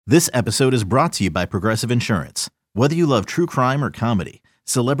This episode is brought to you by Progressive Insurance. Whether you love true crime or comedy,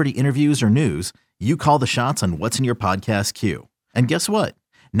 celebrity interviews or news, you call the shots on what's in your podcast queue. And guess what?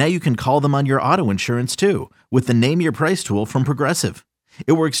 Now you can call them on your auto insurance too with the Name Your Price tool from Progressive.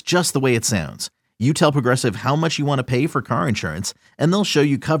 It works just the way it sounds. You tell Progressive how much you want to pay for car insurance, and they'll show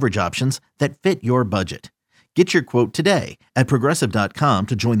you coverage options that fit your budget. Get your quote today at Progressive.com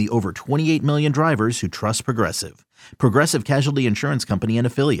to join the over 28 million drivers who trust Progressive. Progressive Casualty Insurance Company and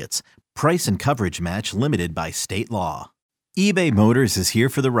Affiliates. Price and coverage match limited by state law. eBay Motors is here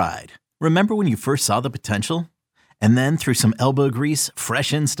for the ride. Remember when you first saw the potential? And then through some elbow grease,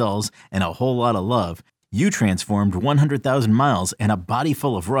 fresh installs, and a whole lot of love, you transformed 100,000 miles and a body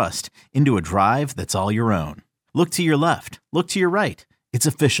full of rust into a drive that's all your own. Look to your left. Look to your right. It's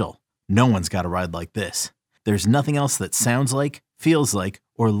official. No one's got a ride like this. There's nothing else that sounds like, feels like,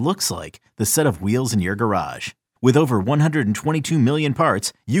 or looks like the set of wheels in your garage. With over 122 million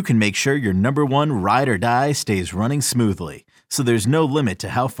parts, you can make sure your number one ride or die stays running smoothly. So there's no limit to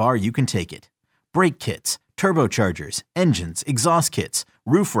how far you can take it. Brake kits, turbochargers, engines, exhaust kits,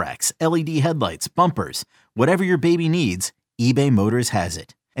 roof racks, LED headlights, bumpers, whatever your baby needs, eBay Motors has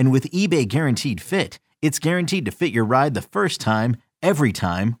it. And with eBay Guaranteed Fit, it's guaranteed to fit your ride the first time, every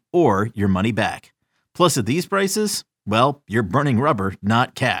time, or your money back. Plus, at these prices, well, you're burning rubber,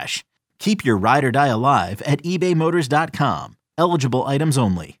 not cash. Keep your ride or die alive at ebaymotors.com. Eligible items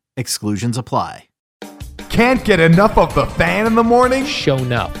only. Exclusions apply. Can't get enough of the Fan in the morning?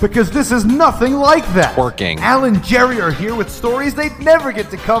 Shown up. Because this is nothing like that. Working. Al and Jerry are here with stories they'd never get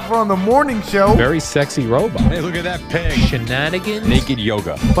to cover on the morning show. Very sexy robot. Hey, look at that pig. Shenanigans. Naked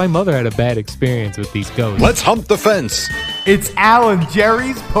yoga. My mother had a bad experience with these ghosts. Let's hump the fence. It's Al and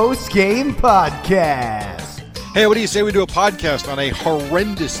Jerry's post-game podcast. Hey, what do you say we do a podcast on a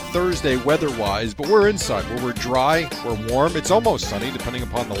horrendous Thursday weather-wise, but we're inside, where we're dry, we're warm. It's almost sunny, depending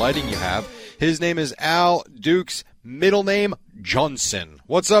upon the lighting you have. His name is Al Dukes, middle name Johnson.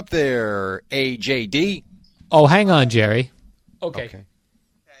 What's up there, AJD? Oh, hang on, Jerry. Okay.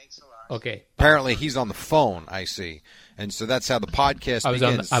 Thanks a lot. Okay. Apparently, he's on the phone, I see. And so that's how the podcast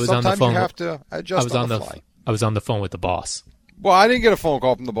begins. I was on the phone. Sometimes you have to adjust on the fly. I was on the phone with the boss. Well, I didn't get a phone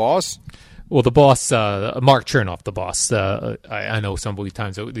call from the boss. Well, the boss, Mark Chernoff, the boss. I know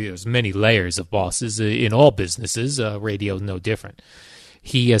sometimes there's many layers of bosses in all businesses. Radio no different.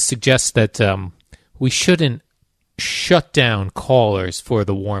 He suggests that we shouldn't shut down callers for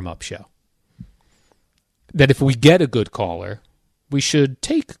the warm-up show. That if we get a good caller, we should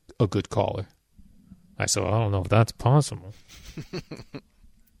take a good caller. I said, I don't know if that's possible.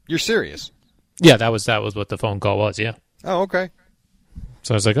 You're serious? Yeah, that was what the phone call was, yeah. Oh, okay.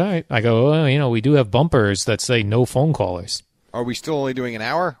 So I was like, all right. I go, well, we do have bumpers that say no phone callers. Are we still only doing an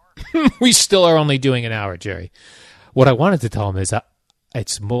hour? We still are only doing an hour, Jerry. What I wanted to tell him is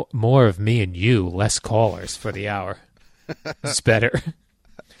it's more of me and you, less callers for the hour. It's better.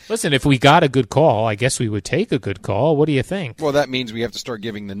 Listen, if we got a good call, I guess we would take a good call. What do you think? Well, that means we have to start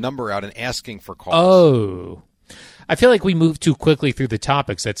giving the number out and asking for calls. Oh. I feel like we moved too quickly through the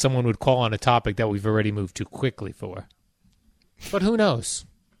topics, that someone would call on a topic that we've already moved too quickly for. But who knows?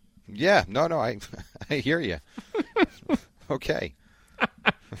 Yeah, no, I hear you. Okay.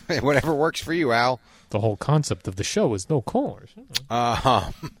 Whatever works for you, Al. The whole concept of the show is no callers.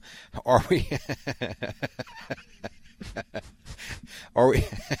 Are we? Are we?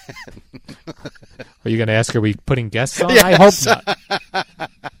 Are you going to ask, are we putting guests on? Yes. I hope not.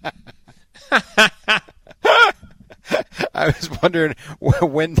 I was wondering,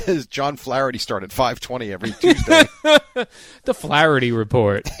 when does John Flaherty start at 5:20 every Tuesday? The Flaherty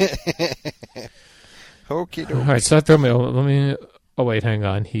Report. Okay. All right, so let me. Oh wait, hang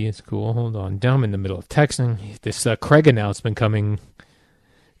on. He is cool. Hold on. Down I'm in the middle of texting. This Craig announcement coming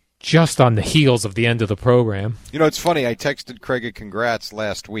just on the heels of the end of the program. You know, it's funny. I texted Craig a congrats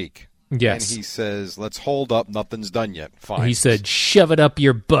last week. Yes. And he says, "Let's hold up. Nothing's done yet." Fine. He said, "Shove it up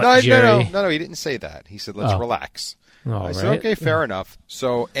your butt, Jerry." No. He didn't say that. He said, "Let's relax." I said, okay, fair enough.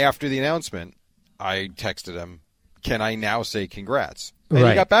 So after the announcement, I texted him, can I now say congrats? And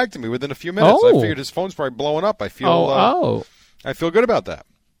he got back to me within a few minutes. Oh. I figured his phone's probably blowing up. I feel I feel good about that.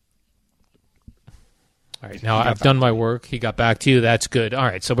 All right, now I've done my work. He got back to you. That's good. All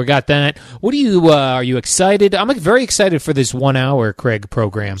right, so we got that. What are you excited? I'm very excited for this 1 hour Craig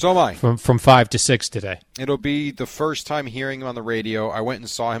program. So am I. From 5 to 6 today. It'll be the first time hearing him on the radio. I went and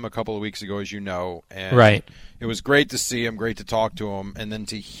saw him a couple of weeks ago, as you know. And right. It was great to see him, great to talk to him. And then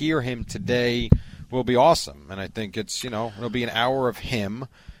to hear him today will be awesome. And I think it's, it'll be an hour of him.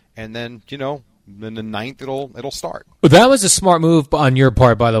 And then, then the 9th it'll start. Well, that was a smart move on your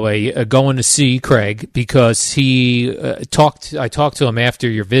part, by the way, going to see Craig, because he I talked to him after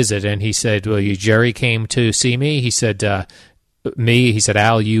your visit, and he said, well, Jerry came to see me. He said, he said,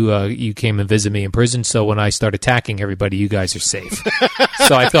 Al, you came and visited me in prison, so when I start attacking everybody, you guys are safe.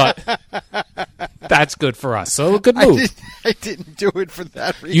 So I thought, that's good for us. So good move. I didn't do it for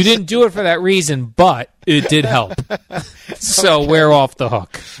that reason. You didn't do it for that reason, but it did help. So we're off the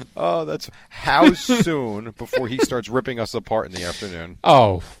hook. Oh, that's how soon before he starts ripping us apart in the afternoon?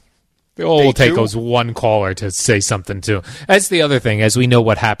 Oh, all Day will take 2? is one caller to say something too. That's the other thing. As we know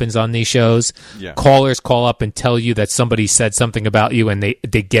what happens on these shows, Yeah. callers call up and tell you that somebody said something about you and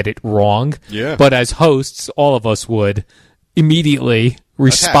they get it wrong. Yeah. But as hosts, all of us would immediately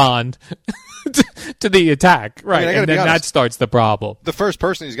respond to the attack. Right. I gotta And be then that honest. starts the problem. The first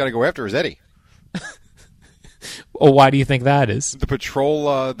person he's got to go after is Eddie. Oh, why do you think that is? The patrol.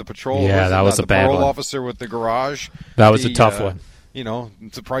 Yeah, that was a the bad parole one. officer with the garage. That was a tough one. You know,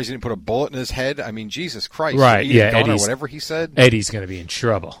 I'm surprised he didn't put a bullet in his head. I mean, Jesus Christ. Right, Eat a yeah, gun or Eddie's- whatever he said. Eddie's going to be in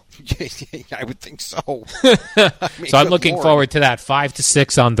trouble. I would think so. I mean, So I'm good looking Lord. forward to that 5 to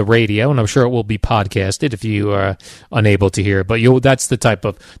 6 on the radio, and I'm sure it will be podcasted if you are unable to hear it. But that's the type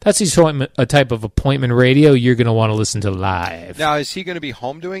of appointment radio you're going to want to listen to live. Now, is he going to be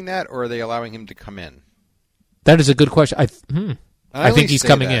home doing that, or are they allowing him to come in? That is a good question. I only think he's say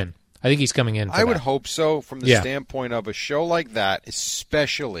coming that. in. I think he's coming in. For I would that. hope so, from the Yeah. standpoint of a show like that,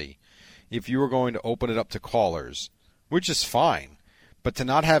 especially if you were going to open it up to callers, which is fine, but to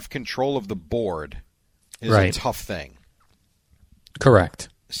not have control of the board is Right. a tough thing. Correct.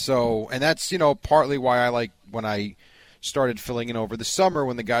 So, and that's, partly why I like when I started filling in over the summer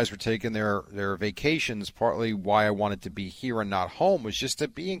when the guys were taking their vacations, partly why I wanted to be here and not home was just to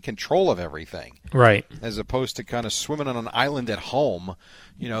be in control of everything. Right. As opposed to kind of swimming on an island at home.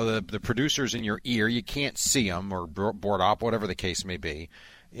 The producer's in your ear. You can't see them, or board op, whatever the case may be.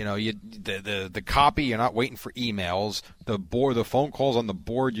 The copy, you're not waiting for emails. The phone calls on the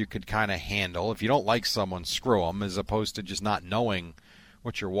board you could kind of handle. If you don't like someone, screw them, as opposed to just not knowing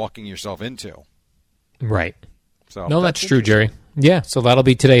what you're walking yourself into. Right. So No, that's true, Jerry. Yeah, so that'll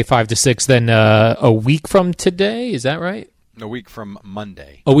be today, 5 to 6. Then a week from today, is that right? A week from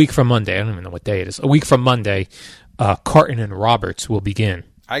Monday. A week from Monday. I don't even know what day it is. A week from Monday, Carton and Roberts will begin.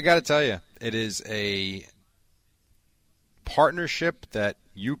 I got to tell you, it is a partnership that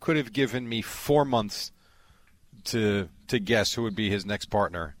you could have given me 4 months to guess who would be his next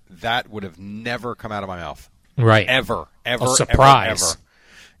partner. That would have never come out of my mouth. Right. Ever. A surprise. Ever.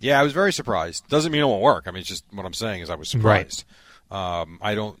 Yeah, I was very surprised. Doesn't mean it won't work. I mean, it's just what I'm saying is I was surprised.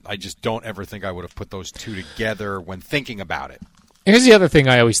 I just don't ever think I would have put those two together when thinking about it. Here's the other thing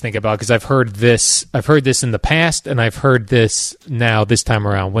I always think about, because I've heard this in the past, and I've heard this now this time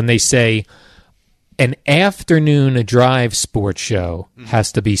around, when they say an afternoon drive sports show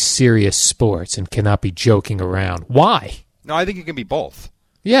has to be serious sports and cannot be joking around. Why? No, I think it can be both.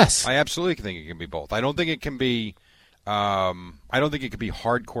 Yes. I absolutely think it can be both. I don't think it can be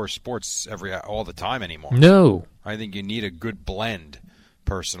hardcore sports all the time anymore. No. I think you need a good blend,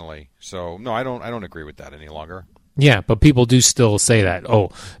 personally. So no, I don't agree with that any longer. Yeah, but people do still say that.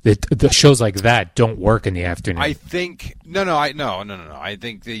 Oh, the shows like that don't work in the afternoon. I think no. I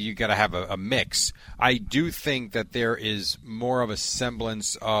think that you got to have a mix. I do think that there is more of a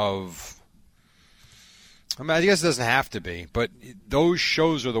semblance of. I mean, I guess it doesn't have to be, but those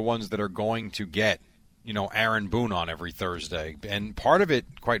shows are the ones that are going to get, Aaron Boone on every Thursday. And part of it,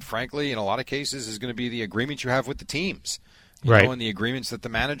 quite frankly, in a lot of cases, is going to be the agreement you have with the teams. Right. And the agreements that the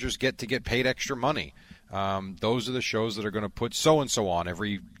managers get to get paid extra money. Those are the shows that are going to put so-and-so on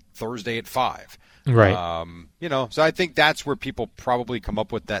every Thursday at 5. Right. So I think that's where people probably come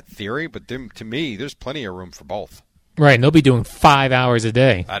up with that theory. But to me, there's plenty of room for both. Right, and they'll be doing 5 hours a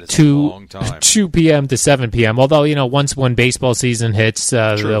day. That is a long time. 2 p.m. to 7 p.m. Although, when baseball season hits,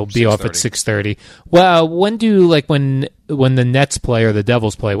 they'll be off at 6:30. Well, when the Nets play or the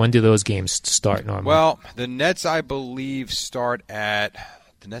Devils play, when do those games start normally? Well, the Nets, I believe, start at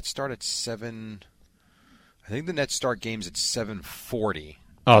 7. I think the Nets start games at 7:40.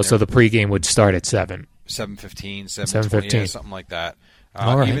 Oh, so the pregame would start at 7. 7:15, 7:20, yeah, something like that.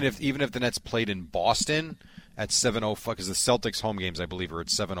 All right. Even if the Nets played in Boston at 7:05, because the Celtics home games, I believe, are at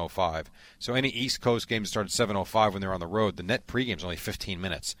 7:05. So any East Coast games start at 7:05 when they're on the road. The Net pregame is only 15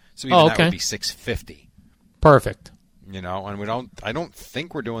 minutes, so even that would be 6:50. Perfect. And I don't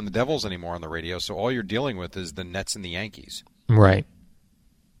think we're doing the Devils anymore on the radio. So all you're dealing with is the Nets and the Yankees. Right.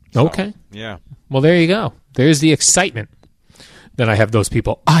 So, Okay. Yeah. Well, there you go. There's the excitement. Then I have those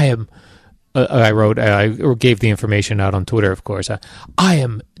people. I am I gave the information out on Twitter, of course. I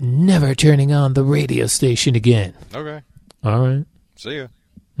am never turning on the radio station again. Okay. All right. See ya.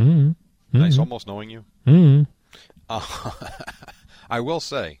 Mm-hmm. Nice almost knowing you. Mm-hmm. I will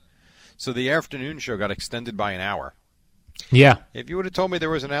say, so the afternoon show got extended by an hour. Yeah. If you would have told me there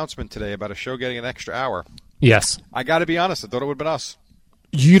was an announcement today about a show getting an extra hour, Yes. I got to be honest, I thought it would have been us.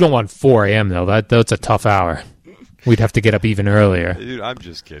 You don't want 4 a.m., though. That's a tough hour. We'd have to get up even earlier. Dude, I'm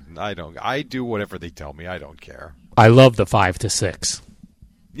just kidding. I do whatever they tell me. I don't care. I love the 5 to 6.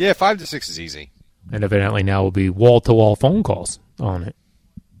 Yeah, 5 to 6 is easy. And evidently now will be wall-to-wall phone calls on it.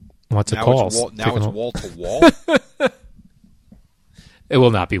 Lots of calls. Now it's wall-to-wall? It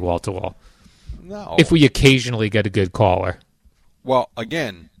will not be wall-to-wall. No. If we occasionally get a good caller. Well,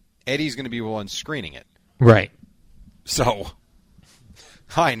 again, Eddie's going to be the one screening it. Right. So,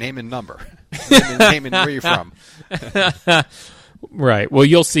 hi, name and number. name and where you're from. Right. Well,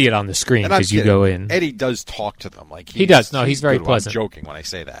 you'll see it on the screen because you go in. Eddie does talk to them. He does. No, he's very good. pleasant. I'm joking when I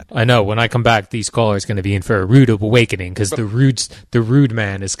say that. I know. When I come back, these callers are going to be in for a rude awakening because the rude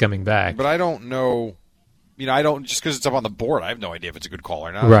man is coming back. But I don't know. I don't, just because it's up on the board, I have no idea if it's a good call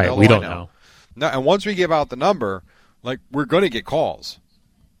or not. Right. We don't know. No, and once we give out the number, we're going to get calls.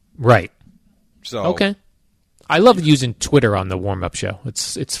 Right. So okay. I love using Twitter on the warm-up show.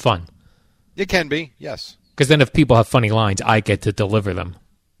 It's fun. It can be, yes. Because then if people have funny lines, I get to deliver them,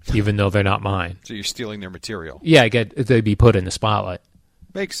 even though they're not mine. So you're stealing their material. Yeah, they'd be put in the spotlight.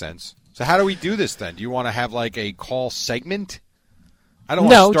 Makes sense. So how do we do this then? Do you want to have a call segment? I don't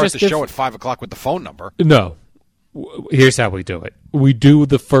want to start the show at 5 o'clock with the phone number. No. Here's how we do it. We do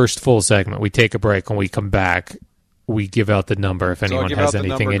the first full segment. We take a break. When we come back, we give out the number if anyone has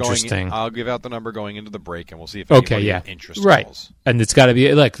anything interesting. I'll give out the number going into the break, and we'll see if anybody has interest calls. And it's got to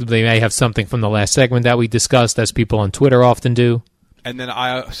be, they may have something from the last segment that we discussed, as people on Twitter often do. And then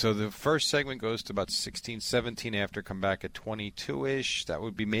so the first segment goes to about 16, 17 after, come back at 22-ish. That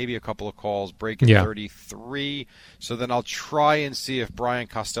would be maybe a couple of calls, break at 33. So then I'll try and see if Brian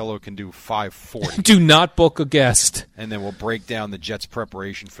Costello can do 5:40. Do not book a guest. And then we'll break down the Jets'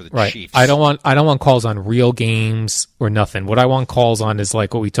 preparation for the Chiefs. I don't want calls on real games or nothing. What I want calls on is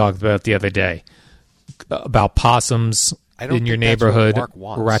like what we talked about the other day about possums in your neighborhood,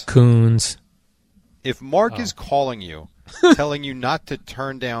 raccoons. If Mark is calling you, telling you not to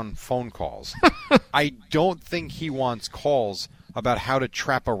turn down phone calls, I don't think he wants calls about how to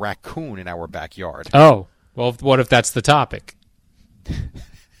trap a raccoon in our backyard. Oh, well, what if that's the topic?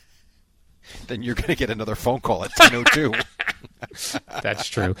 Then you're going to get another phone call at 10:02. That's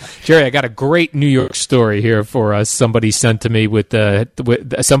true. Jerry, I got a great New York story here for us. Somebody sent to me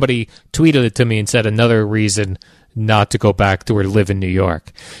somebody tweeted it to me and said another reason not to go back to or live in New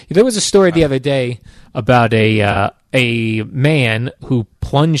York. There was a story the other day about a man who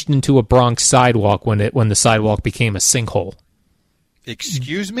plunged into a Bronx sidewalk when the sidewalk became a sinkhole.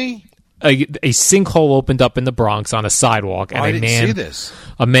 Excuse me? A sinkhole opened up in the Bronx on a sidewalk, and I didn't see this.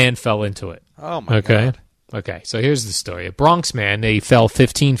 A man fell into it. Oh my God. Okay, so here's the story. A Bronx man, they fell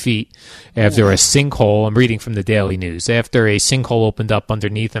 15 feet after a sinkhole. I'm reading from the Daily News. After a sinkhole opened up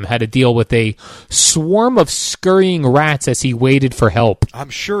underneath him, had to deal with a swarm of scurrying rats as he waited for help. I'm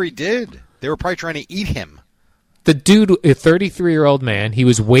sure he did. They were probably trying to eat him. The dude, a 33-year-old man, he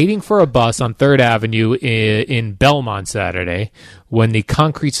was waiting for a bus on 3rd Avenue in Belmont Saturday when the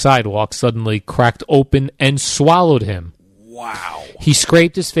concrete sidewalk suddenly cracked open and swallowed him. Wow. He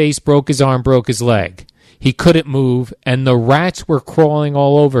scraped his face, broke his arm, broke his leg. He couldn't move, and the rats were crawling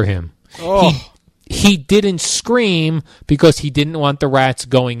all over him. Oh. He didn't scream because he didn't want the rats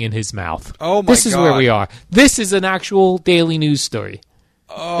going in his mouth. Oh, my God. This is where we are. This is an actual Daily News story.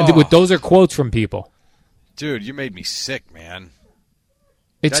 Oh. And those are quotes from people. Dude, you made me sick, man.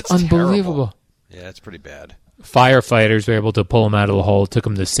 It's That's unbelievable. Terrible. Yeah, that's pretty bad. Firefighters were able to pull him out of the hole, took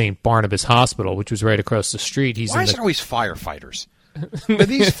him to St. Barnabas Hospital, which was right across the street. Why is it always firefighters?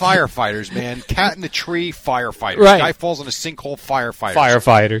 These firefighters, man. Cat in the tree, firefighters. Right. Guy falls in a sinkhole, firefighters.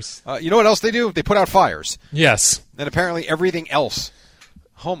 Firefighters. You know what else they do? They put out fires. Yes. And apparently everything else.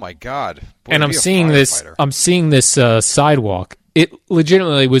 Oh, my God. Boy, and I'm seeing this sidewalk. It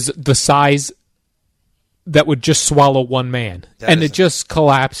legitimately was the size that would just swallow one man. It just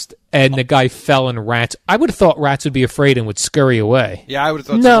collapsed, and the guy fell in rats. I would have thought rats would be afraid and would scurry away. Yeah, I would have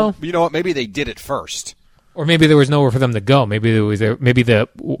thought no. So. You know what? Maybe they did it first. Or maybe there was nowhere for them to go. Maybe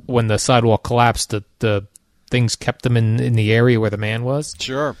when the sidewalk collapsed, the things kept them in the area where the man was.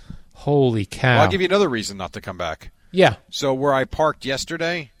 Sure. Holy cow! Well, I'll give you another reason not to come back. Yeah. So where I parked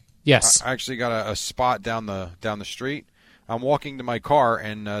yesterday, yes, I actually got a spot down the street. I'm walking to my car,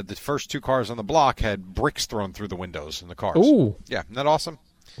 and the first 2 cars on the block had bricks thrown through the windows in the cars. Ooh. Yeah, isn't that awesome?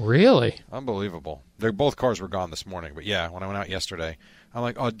 Really? Unbelievable. Both cars were gone this morning, but yeah, when I went out yesterday, I'm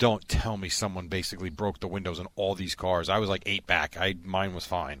like, oh, don't tell me someone basically broke the windows in all these cars. I was like 8 back. Mine was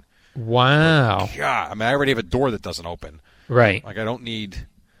fine. Wow. Yeah, I mean, I already have a door that doesn't open. Right. Like I don't need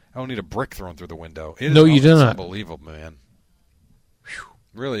a brick thrown through the window. No, you do not. Unbelievable, man. Whew.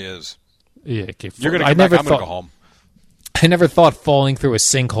 Really is. Yeah. Okay. You're gonna come back. I'm gonna go home. I never thought falling through a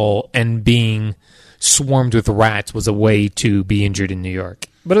sinkhole and being swarmed with rats was a way to be injured in New York,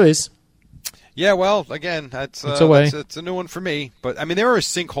 but it is. Yeah, well, again, it's a way. It's a new one for me. But I mean, there are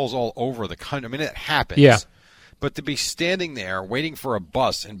sinkholes all over the country. I mean, it happens. Yeah. But to be standing there waiting for a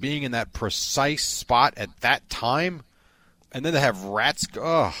bus and being in that precise spot at that time, and then to have rats.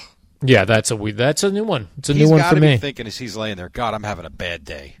 Ugh. Yeah, that's a new one. It's a new one for me. He's got to be thinking as he's laying there, God, I'm having a bad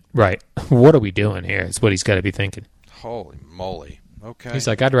day. Right. What are we doing here? Is what he's got to be thinking. Holy moly. Okay. He's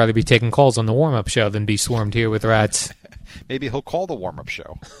like, I'd rather be taking calls on the warm-up show than be swarmed here with rats. Maybe he'll call the warm-up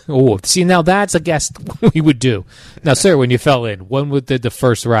show. Oh, see, now that's a guess we would do. Now, sir, when you fell in, did the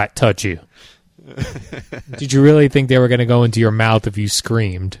first rat touch you? Did you really think they were going to go into your mouth if you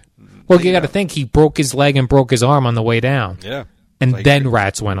screamed? Well, you got to think he broke his leg and broke his arm on the way down. Yeah. And then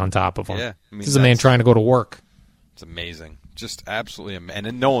rats went on top of him. Yeah. I mean, this is a man trying to go to work. It's amazing. Just absolutely amazing.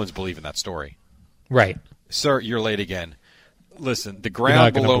 And no one's believing that story. Right. Sir, you're late again. Listen, the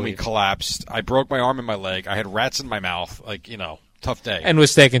ground below me collapsed. I broke my arm and my leg. I had rats in my mouth. Like, tough day. And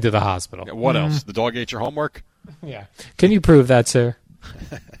was taken to the hospital. What else? The dog ate your homework? Yeah. Can you prove that, sir?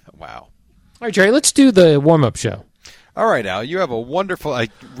 Wow. All right, Jerry, let's do the warm-up show. All right, Al, you have a wonderful... I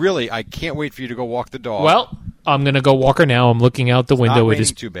can't wait for you to go walk the dog. Well, I'm going to go walk her now. I'm looking out the window. It's not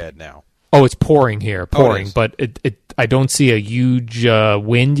raining too bad now. Oh, it's pouring here. Pouring. But I don't see a huge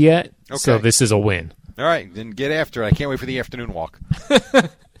wind yet, so this is a win. All right, then get after it. I can't wait for the afternoon walk.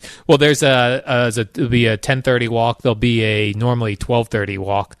 Well, there'll be a 10:30 walk. There'll be a normally 12:30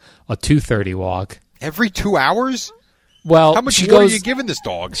 walk, a 2:30 walk. Every 2 hours? Well, how much water are you giving this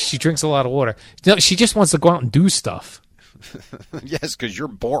dog? She drinks a lot of water. No, she just wants to go out and do stuff. Yes, because you're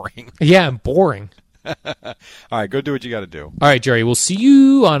boring. Yeah, I'm boring. All right, go do what you got to do. All right, Jerry, we'll see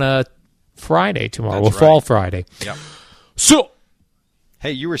you on a Friday tomorrow. That's right. Fall Friday. Yep. So,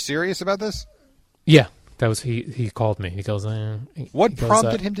 hey, you were serious about this? Yeah, that was he called me. He goes, what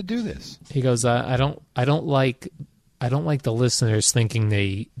prompted him to do this? He goes, I don't like the listeners thinking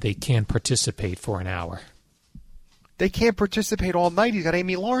they can't participate for an hour. They can't participate all night. He's got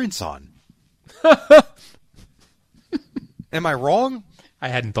Amy Lawrence on. Am I wrong? I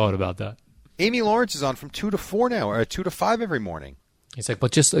hadn't thought about that. Amy Lawrence is on from 2 to 4 now, or 2 to 5 every morning. He's like,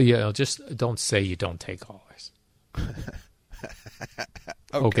 but just don't say you don't take callers.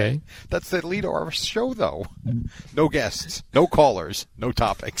 Okay. That's the lead of our show, though. No guests, no callers, no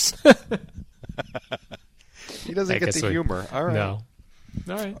topics. He doesn't get the humor. All right. No.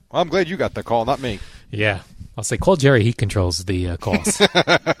 All right. Well, I'm glad you got the call, not me. Yeah. I'll say, call Jerry. He controls the calls. All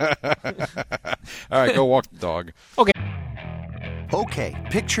right, go walk the dog. Okay. Okay,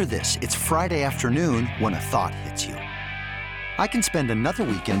 picture this. It's Friday afternoon when a thought hits you. I can spend another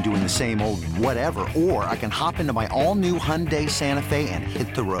weekend doing the same old whatever, or I can hop into my all-new Hyundai Santa Fe and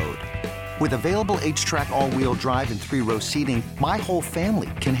hit the road. With available H-Track all-wheel drive and 3-row seating, my whole family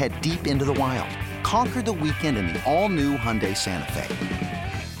can head deep into the wild. Conquer the weekend in the all-new Hyundai Santa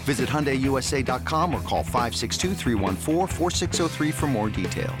Fe. Visit HyundaiUSA.com or call 562-314-4603 for more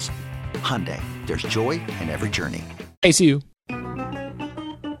details. Hyundai, there's joy in every journey. Hey, see you.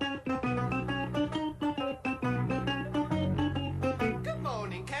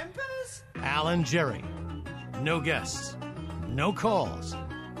 Al and Jerry. No guests, no calls,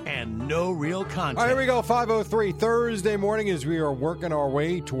 and no real content. All right, here we go. 5:03 Thursday morning as we are working our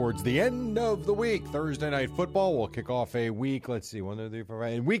way towards the end of the week. Thursday Night Football will kick off a week. Let's see, 1, 2, 3, 4,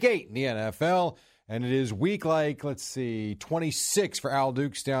 5. Week 8 in the NFL. And it is week 26 for Al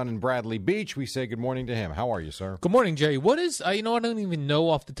Dukes down in Bradley Beach. We say good morning to him. How are you, sir? Good morning, Jerry. What is, I don't even know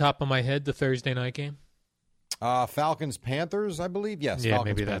off the top of my head the Thursday night game. Falcons-Panthers, I believe. Yes, yeah,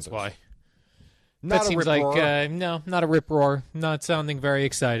 Falcons, maybe that's Panthers. why. That seems like, no, not a rip-roar. Not sounding very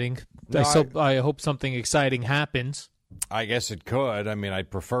exciting. No, I hope something exciting happens. I guess it could. I mean,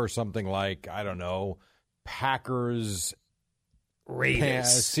 I'd prefer something like, I don't know, Packers, Raiders.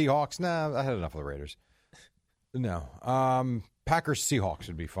 Seahawks. Nah, I had enough of the Raiders. No. Packers, Seahawks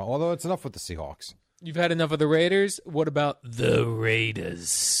would be fun. Although it's enough with the Seahawks. You've had enough of the Raiders? What about the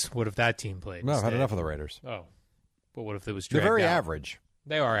Raiders? What if that team played? No, I've had enough of the Raiders. Oh. But what if it was They're dragged very out? average.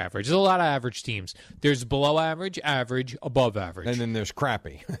 They are average. There's a lot of average teams. There's below average, average, above average. And then there's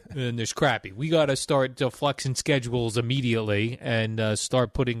crappy. And then there's crappy. We got to start flexing schedules immediately and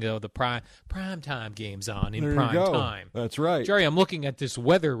start putting the prime time games on in There you prime go. time. That's right. Jerry, I'm looking at this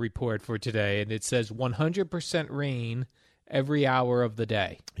weather report for today, and it says 100% rain every hour of the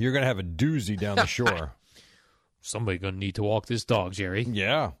day. You're going to have a doozy down the shore. Somebody going to need to walk this dog, Jerry.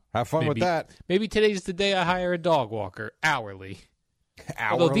 Yeah. Have fun with that. Maybe today's the day I hire a dog walker hourly.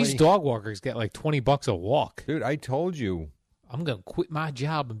 Hourly. Although these dog walkers get like $20 a walk. Dude, I told you. I'm going to quit my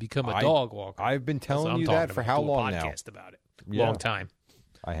job and become a dog walker. I've been That's what telling I'm you talking that for about. how Do a long now? podcast about it. Yeah. Long time.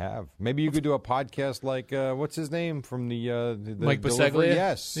 I have. Maybe you could do a podcast like, what's his name from the Mike delivery? Biseglia?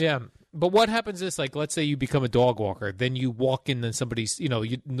 Yes. Yeah. But what happens is, like, let's say you become a dog walker. Then you walk in and somebody's,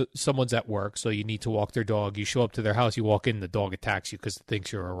 someone's at work, so you need to walk their dog. You show up to their house, you walk in, the dog attacks you because it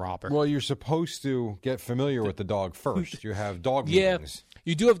thinks you're a robber. Well, you're supposed to get familiar with the dog first. You have dog Yeah. meetings.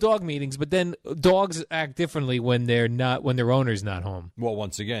 You do have dog meetings, but then dogs act differently when their owner's not home. Well,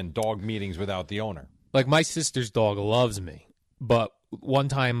 once again, dog meetings without the owner. Like, my sister's dog loves me, but one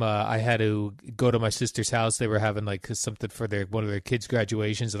time I had to go to my sister's house. They were having like something for one of their kids'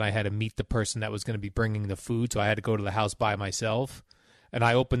 graduations, and I had to meet the person that was going to be bringing the food. So I had to go to the house by myself. And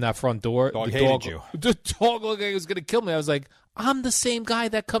I opened that front door. Dog hated you. The dog looked like it was going to kill me. I was like, I'm the same guy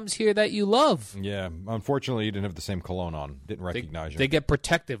that comes here that you love. Yeah. Unfortunately, you didn't have the same cologne on. Didn't recognize you. They get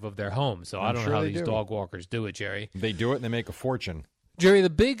protective of their home. So I don't know how they these do. dog walkers do it, Jerry. They do it and they make a fortune. Jerry, the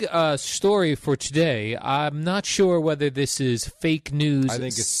big story for today, I'm not sure whether this is fake news I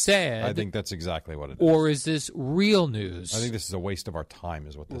think it's sad. I think that's exactly what it is. Or is this real news? I think this is a waste of our time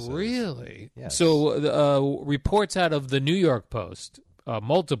is what this is. Really? Yes. So reports out of the New York Post,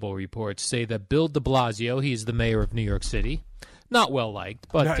 multiple reports, say that Bill de Blasio, he's the mayor of New York City, not well liked,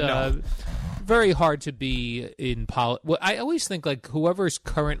 but No. very hard to be in politics. Well, I always think like whoever's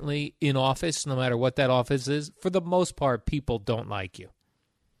currently in office, no matter what that office is, for the most part, people don't like you.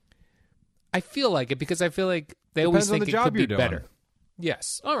 I feel like it because I feel like they always Depends on think the it job could be you're doing. better.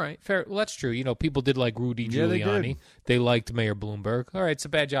 Yes. All right. Fair. Well, that's true. People did like Rudy Yeah, they Giuliani. did. They liked Mayor Bloomberg. All right. It's a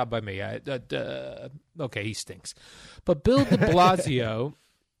bad job by me. Okay, he stinks. But Bill de Blasio,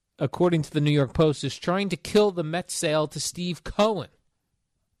 according to the New York Post, is trying to kill the Mets sale to Steve Cohen.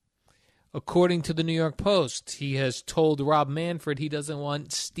 According to the New York Post, he has told Rob Manfred he doesn't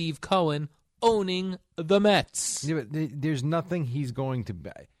want Steve Cohen owning the Mets. Yeah, but there's nothing he's going to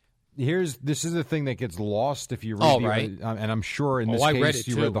buy. This is the thing that gets lost if you read Oh, the, right. and I'm sure in this I case read it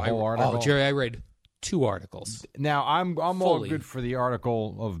you too. read the whole article. Oh, Jerry, I read 2 articles. Now I'm all Fully. good for the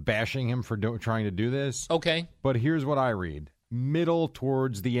article of bashing him for trying to do this. Okay. But here's what I read. Middle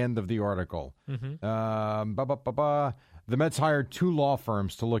towards the end of the article. The Mets hired 2 law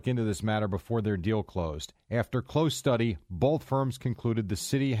firms to look into this matter before their deal closed. After close study, both firms concluded the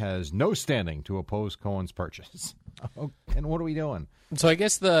city has no standing to oppose Cohen's purchase. Oh, and what are we doing? So I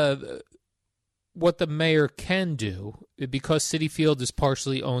guess what the mayor can do, because Citi Field is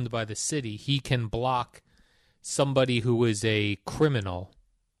partially owned by the city, he can block somebody who is a criminal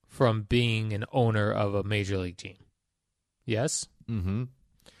from being an owner of a major league team. Yes? Mm-hmm.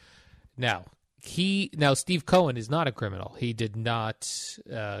 Now, Steve Cohen is not a criminal. He did not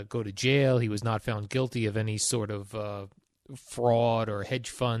go to jail. He was not found guilty of any sort of fraud or hedge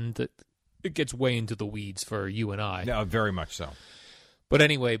fund. It gets way into the weeds for you and I. Yeah, very much so. But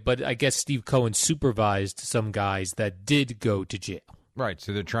anyway, I guess Steve Cohen supervised some guys that did go to jail. Right,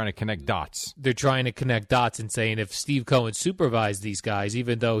 so they're trying to connect dots. They're trying to connect dots and saying if Steve Cohen supervised these guys,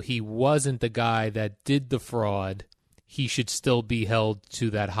 even though he wasn't the guy that did the fraud, he should still be held to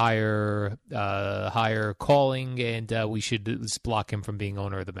that higher calling, and we should just block him from being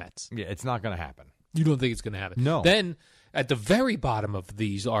owner of the Mets. Yeah, it's not going to happen. You don't think it's going to happen? No. Then, at the very bottom of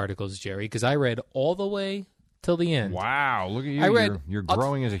these articles, Jerry, because I read all the way till the end. Wow, look at you. I read- You're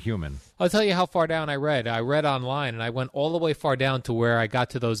growing as a human. I'll tell you how far down I read. I read online, and I went all the way far down to where I got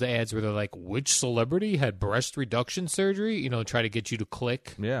to those ads where they're like, which celebrity had breast reduction surgery? Try to get you to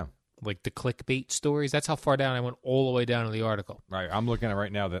click. Yeah. Like the clickbait stories. That's how far down I went all the way down in the article. Right, I'm looking at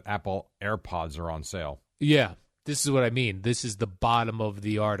right now that Apple AirPods are on sale. Yeah, this is what I mean. This is the bottom of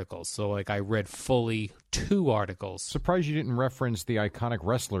the article. So, like, I read fully 2 articles. Surprised you didn't reference the iconic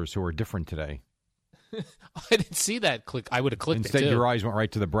wrestlers who are different today. I didn't see that click. I would have clicked Instead, it, too. your eyes went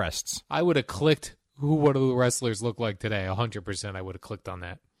right to the breasts. I would have clicked who one of the wrestlers look like today. 100% I would have clicked on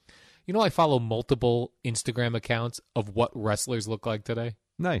that. I follow multiple Instagram accounts of what wrestlers look like today.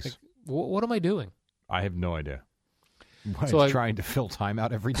 Nice. What am I doing? I have no idea. So Trying to fill time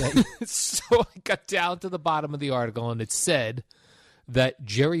out every day. So I got down to the bottom of the article, and it said that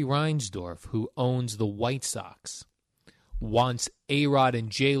Jerry Reinsdorf, who owns the White Sox, wants A-Rod and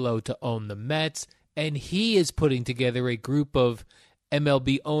J-Lo to own the Mets, and he is putting together a group of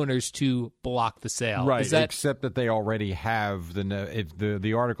MLB owners to block the sale. Right, Is that, except that they already have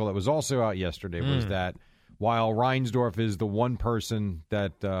the article that was also out yesterday was that while Reinsdorf is the one person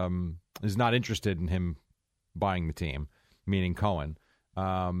that is not interested in him buying the team, meaning Cohen,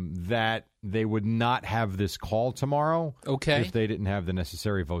 that they would not have this call tomorrow if they didn't have the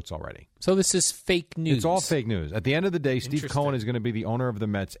necessary votes already. So this is fake news. It's all fake news. At the end of the day, Steve Cohen is going to be the owner of the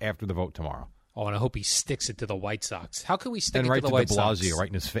Mets after the vote tomorrow. Oh, and I hope he sticks it to the White Sox. How can we stick and it right to the White Sox? De Blasio, right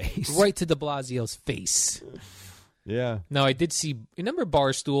in his face. Right to de Blasio's face. Yeah. Now, I did see, remember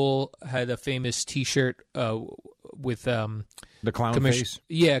Barstool had a famous T-shirt with the clown face?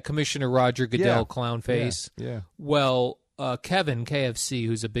 Yeah, Commissioner Roger Goodell clown face. Yeah. Well, Kevin, KFC,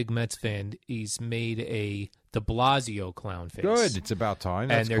 who's a big Mets fan, he's made a de Blasio clown face. Good. It's about time.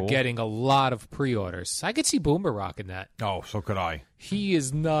 That's and they're cool. getting a lot of pre-orders. I could see Boomer rocking that. Oh, so could I. He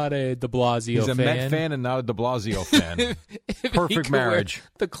is not a de Blasio He's a fan. Met fan and not a de Blasio fan. Perfect marriage.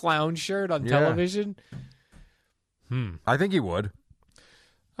 The clown shirt on television. I think he would.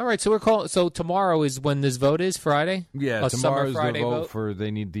 All right, so we're calling. So tomorrow is when this vote is, Friday? Yeah, a tomorrow's Friday the vote for.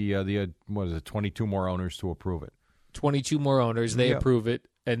 They need the 22 more owners to approve it. 22 more owners. They approve it,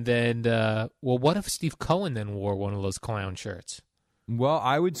 and then what if Steve Cohen then wore one of those clown shirts? Well,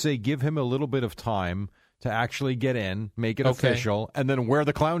 I would say give him a little bit of time to actually get in, make it official, and then wear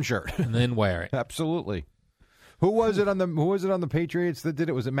the clown shirt. And then wear it. Absolutely. Who was it on the Patriots that did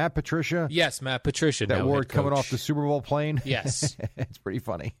it? Was it Matt Patricia? Yes, Matt Patricia. That wore it coming off the Super Bowl plane? Yes. It's pretty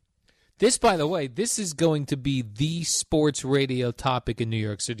funny. This, by the way, this is going to be the sports radio topic in New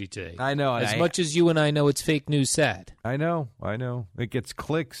York City today. I know. As much as you and I know it's fake news sad. I know. It gets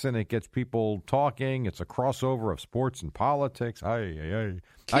clicks and it gets people talking. It's a crossover of sports and politics. I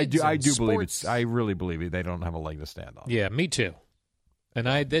do believe it's. I really believe it. They don't have a leg to stand on. Yeah, me too. And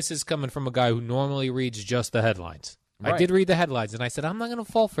this is coming from a guy who normally reads just the headlines. Right. I did read the headlines, and I said, I'm not going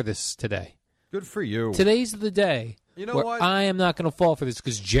to fall for this today. Good for you. Today's the day where what? I am not going to fall for this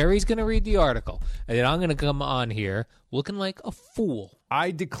because Jerry's going to read the article, and then I'm going to come on here looking like a fool.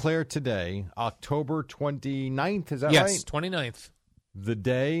 I declare today, October 29th, is that right? Yes, 29th. The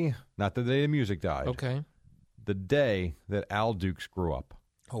day, not the day the music died. Okay. The day that Al Dukes grew up.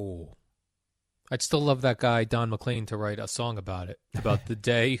 Oh. I'd still love that guy, Don McLean, to write a song about it, about the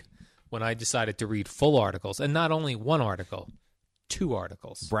day when I decided to read full articles, and not only one article, 2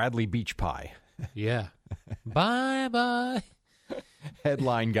 articles. Bradley Beach Pie. Yeah. Bye-bye.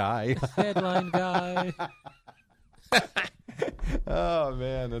 Headline guy. Headline guy. Oh,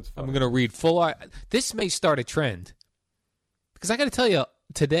 man, that's funny. I'm going to read full This may start a trend. Because I got to tell you,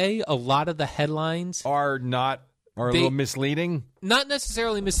 today, a lot of the headlines are a little misleading. Not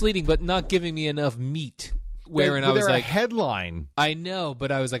necessarily misleading, but not giving me enough meat. Wherein I was like, a headline. I know,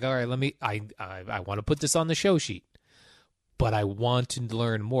 but I was like, all right, I want to put this on the show sheet. But I want to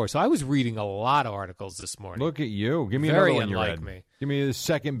learn more. So I was reading a lot of articles this morning. Look at you. Give me Very another one you unlike read. me. Give me the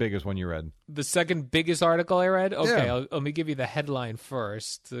second biggest one you read. The second biggest article I read? Okay, Yeah. let me give you the headline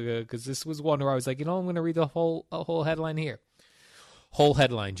first. Because this was one where I was like, I'm going to read the whole headline here. Whole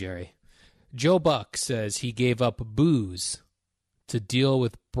headline, Jerry. Joe Buck says he gave up booze to deal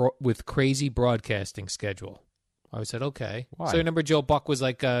with crazy broadcasting schedule. I said, okay. Why? So remember Joe Buck was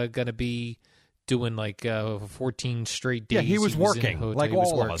like going to be doing like 14 straight days. Yeah, he was working, like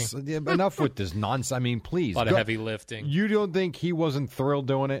all of working. us. Yeah, enough with this nonsense. I mean, please. A lot of heavy lifting. You don't think he wasn't thrilled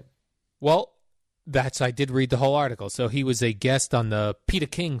doing it? Well, I did read the whole article. So he was a guest on the Peter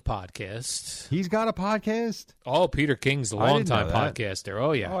King podcast. He's got a podcast? Oh, Peter King's a I didn't longtime know that. podcaster.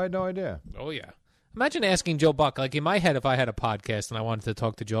 Oh, yeah. Oh, I had no idea. Oh, yeah. Imagine asking Joe Buck. Like in my head, if I had a podcast and I wanted to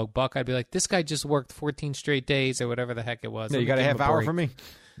talk to Joe Buck, I'd be like, this guy just worked 14 straight days or whatever the heck it was. Yeah, Let you me got a give him half hour break. for me?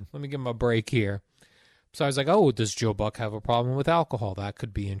 Let me give him a break here. So I was like, oh, does Joe Buck have a problem with alcohol? That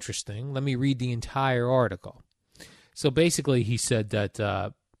could be interesting. Let me read the entire article. So basically, he said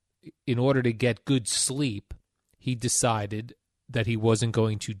that in order to get good sleep, he decided that he wasn't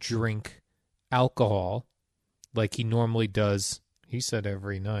going to drink alcohol like he normally does, he said,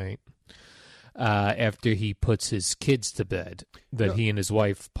 every night, after he puts his kids to bed, that he and his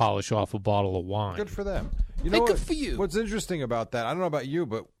wife polish off a bottle of wine. Good for them. You know Good what? for you. What's interesting about that, I don't know about you,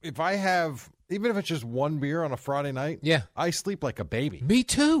 but if I have, even if it's just one beer on a Friday night, Yeah. I sleep like a baby. Me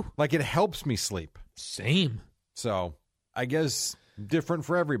too. Like it helps me sleep. Same. So I guess different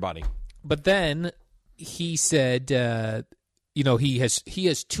for everybody. But then he said, he has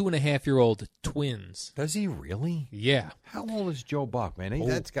 2.5-year-old twins. Does he really? Yeah. How old is Joe Buck, man?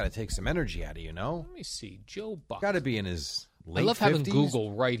 That's got to take some energy out of you, no? Let me see. Joe Buck. Got to be in his late 50s. I love having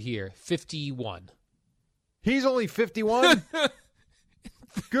Google right here. 51. He's only 51.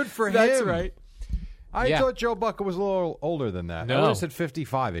 Good for him. That's right. I thought Joe Buck was a little older than that. No. I would have said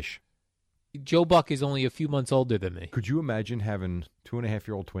 55-ish. Joe Buck is only a few months older than me. Could you imagine having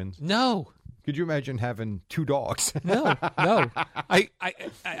 2.5-year-old twins? No. Could you imagine having 2 dogs? No. I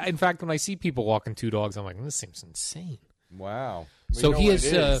in fact, when I see people walking 2 dogs, I'm like, this seems insane. Wow. So you know he what is,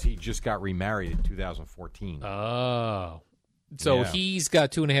 it is? He just got remarried in 2014. Oh. So he's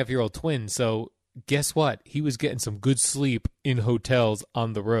got 2.5-year-old twins. So guess what? He was getting some good sleep in hotels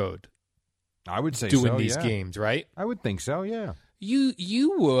on the road. I would say doing so, these yeah. games, right? I would think so, yeah.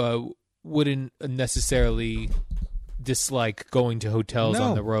 You wouldn't necessarily dislike going to hotels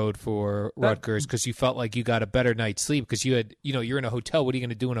on the road for Rutgers because you felt like you got a better night's sleep because you had, you're in a hotel. What are you going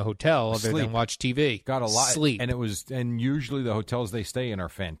to do in a hotel other than watch TV? Got a lot. Sleep. And usually the hotels they stay in are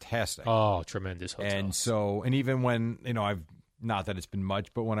fantastic. Oh, tremendous hotels. And even when, I've, not that it's been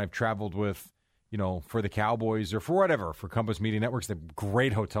much, but when I've traveled with, for the Cowboys or for whatever, for Compass Media Networks, the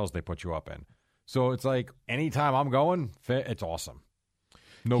great hotels they put you up in. So it's like anytime I'm going, it's awesome.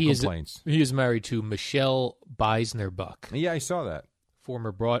 No complaints. He is married to Michelle Beisner Buck. Yeah, I saw that.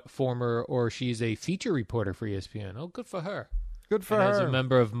 Or she's a feature reporter for ESPN. Oh, good for her. Good for and her. As a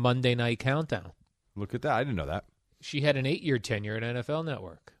member of Monday Night Countdown. Look at that. I didn't know that. She had an 8-year tenure at NFL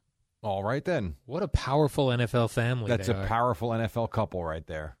Network. All right, then. What a powerful NFL family. That's a powerful NFL couple right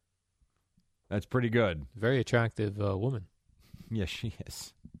there. That's pretty good. Very attractive woman. Yes, she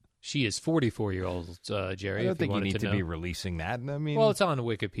is. She is 44-year-old, Jerry. I don't think you need to be releasing that. I mean, well, it's on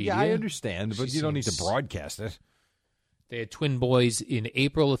Wikipedia. Yeah, I understand, but you don't need to broadcast it. They had twin boys in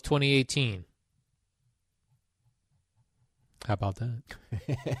April of 2018. How about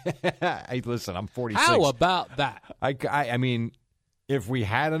that? Hey, listen, I'm 46. How about that? I mean, if we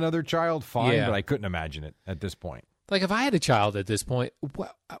had another child, fine, but I couldn't imagine it at this point. Like, if I had a child at this point,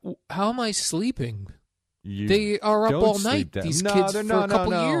 how am I sleeping? They are up all night, these kids, for a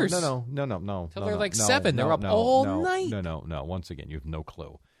couple years. No. Till they're like 7. They're up all night. No. Once again, you have no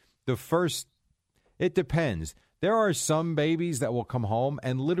clue. It depends. There are some babies that will come home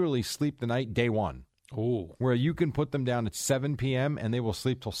and literally sleep the night day one. Oh. Where you can put them down at 7 p.m. and they will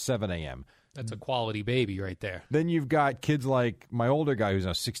sleep till 7 a.m. That's a quality baby right there. Then you've got kids like my older guy who's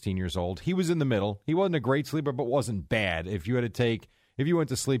now 16 years old. He was in the middle. He wasn't a great sleeper, but wasn't bad. If you went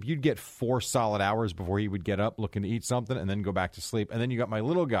to sleep, you'd get 4 solid hours before he would get up looking to eat something and then go back to sleep. And then you got my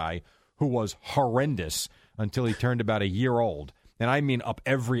little guy who was horrendous until he turned about a year old. And I mean up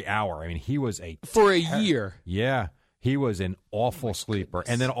every hour. I mean, he was for a year. Yeah. He was an awful sleeper.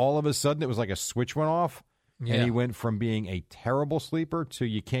 Goodness. And then all of a sudden it was like a switch went off. Yeah. And he went from being a terrible sleeper to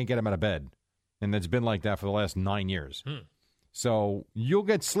you can't get him out of bed. And it's been like that for the last 9 years. So you'll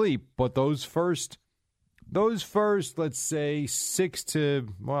get sleep, but those first, let's say 6 to,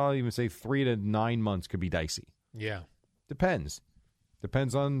 well, even say 3 to 9 months could be dicey. Yeah. Depends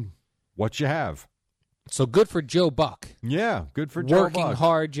on what you have. So good for Joe Buck. Yeah, good for Joe Buck. Working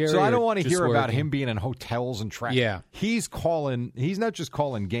hard, Jerry. So I don't want to hear about him being in hotels and traffic. Yeah. He's not just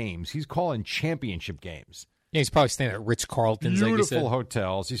calling games, he's calling championship games. Yeah, he's probably staying at Ritz-Carlton's, beautiful like you said.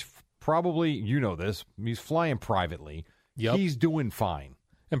 hotels. He's probably, this, he's flying privately. Yep. He's doing fine.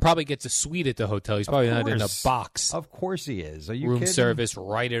 And probably gets a suite at the hotel. He's probably not in a box. Of course he is. Are you Room kidding? service,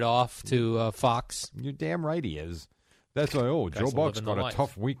 write it off to Fox. You're damn right he is. That's why, Joe Buck's got a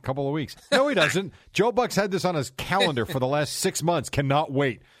tough couple of weeks. No, he doesn't. Joe Buck's had this on his calendar for the last 6 months. Cannot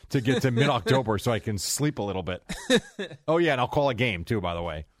wait to get to mid-October so I can sleep a little bit. Oh, yeah, and I'll call a game, too, by the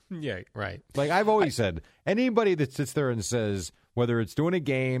way. Yeah, right. Like I've always said, anybody that sits there and says, whether it's doing a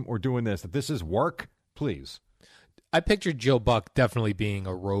game or doing this, that this is work, please. I pictured Joe Buck definitely being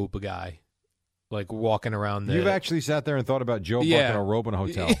a robe guy. Like walking around You've actually sat there and thought about Joe Buck in a robe in a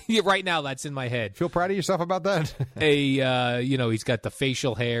hotel. Yeah, right now, that's in my head. Feel proud of yourself about that? He's got the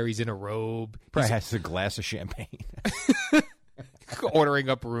facial hair. He's in a robe. Probably has a glass of champagne. Ordering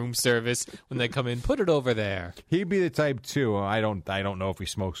up room service when they come in. Put it over there. He'd be the type too. I don't know if he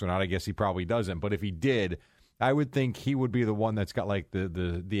smokes or not. I guess he probably doesn't. But if he did, I would think he would be the one that's got like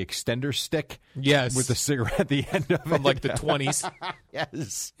the extender stick. Yes. With the cigarette at the end of it. From like the 20s.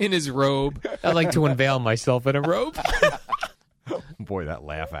 Yes. In his robe. I like to unveil myself in a robe. Boy, that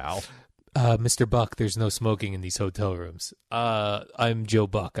laugh, Al. Mr. Buck, there's no smoking in these hotel rooms. I'm Joe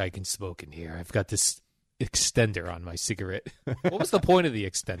Buck. I can smoke in here. I've got this extender on my cigarette. What was the point of the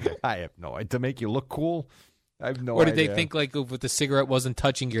extender? I have no idea. To make you look cool? I have no idea. Or did they think like if the cigarette wasn't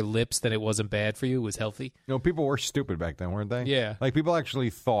touching your lips, then it wasn't bad for you? It was healthy? No, people were stupid back then, weren't they? Yeah. Like people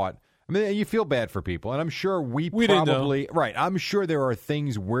actually thought. I mean, you feel bad for people, and I'm sure we didn't know. right. I'm sure there are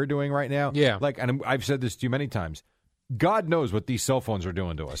things we're doing right now. Yeah. Like, and I've said this to you many times. God knows what these cell phones are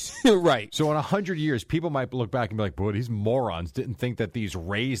doing to us. Right. So in 100 years, people might look back and be like, boy, these morons didn't think that these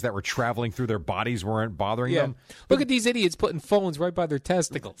rays that were traveling through their bodies weren't bothering them. Look at these idiots putting phones right by their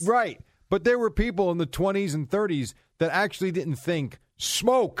testicles. Right. But there were people in the 20s and 30s that actually didn't think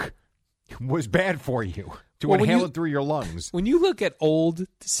smoke was bad for you to inhale it through your lungs. When you look at old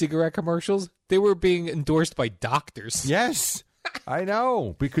cigarette commercials, they were being endorsed by doctors. Yes. I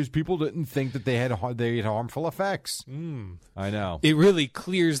know, because people didn't think that they had harmful effects. I know. It really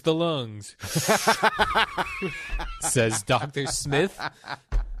clears the lungs, says Dr. Smith.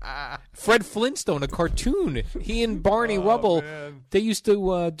 Fred Flintstone, a cartoon. He and Barney Rubble, they used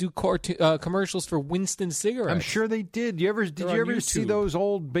to do commercials for Winston cigarettes. I'm sure they did. Did you ever see those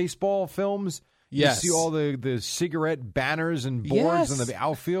old baseball films? Yes. You see all the cigarette banners and boards in the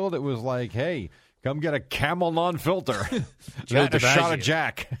outfield? It was like, hey, come get a Camel non-filter. That a shot of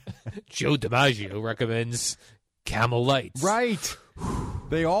Jack. Joe DiMaggio recommends Camel Lights. Right.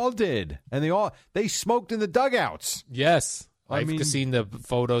 They all did. And they smoked in the dugouts. Yes. I've seen the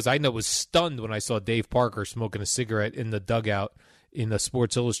photos. I was stunned when I saw Dave Parker smoking a cigarette in the dugout in the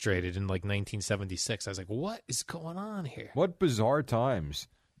Sports Illustrated in like 1976. I was like, what is going on here? What bizarre times.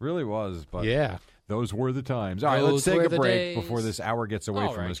 Really was. But yeah. Those were the times. All right, let's take a break before this hour gets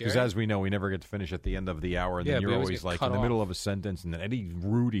away from us. Because as we know, we never get to finish at the end of the hour. And then you're always like in the middle of a sentence. And then Eddie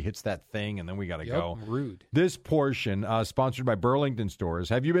Rude, hits that thing. And then we got to go. Rude. This portion, sponsored by Burlington Stores.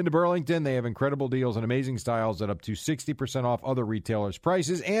 Have you been to Burlington? They have incredible deals and amazing styles at up to 60% off other retailers'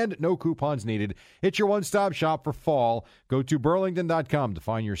 prices. And no coupons needed. It's your one-stop shop for fall. Go to Burlington.com to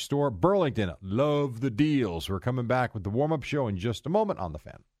find your store. Burlington, love the deals. We're coming back with the warm-up show in just a moment on The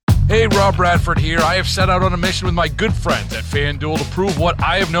Fan. Hey, Rob Bradford here. I have set out on a mission with my good friends at FanDuel to prove what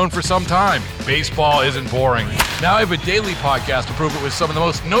I have known for some time. Baseball isn't boring. Now I have a daily podcast to prove it with some of the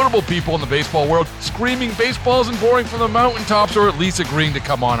most notable people in the baseball world, screaming baseball isn't boring from the mountaintops, or at least agreeing to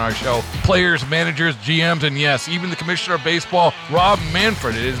come on our show. Players, managers, GMs, and yes, even the commissioner of baseball, Rob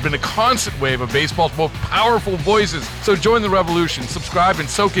Manfred. It has been a constant wave of baseball's most powerful voices. So join the revolution. Subscribe and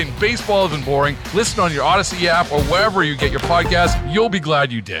soak in Baseball Isn't Boring. Listen on your Odyssey app or wherever you get your podcasts. You'll be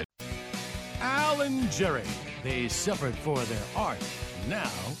glad you did. Jerry. They suffered for their art. Now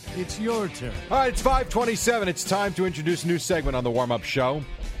it's your turn. All right, it's 5:27. It's time to introduce a new segment on the warm-up show.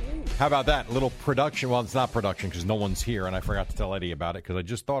 How about that? A little production. Well, it's not production because no one's here, and I forgot to tell Eddie about it because I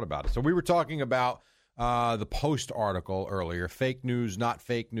just thought about it. So we were talking about the Post article earlier. Fake news, not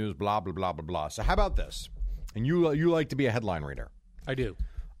fake news, blah, blah, blah, blah, blah. So how about this? And you like to be a headline reader. I do.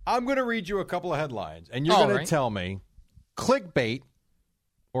 I'm going to read you a couple of headlines, and you're going to tell me clickbait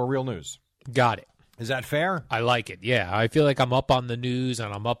or real news. Got it. Is that fair? I like it, yeah. I feel like I'm up on the news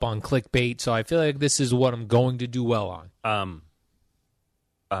and I'm up on clickbait, so I feel like this is what I'm going to do well on.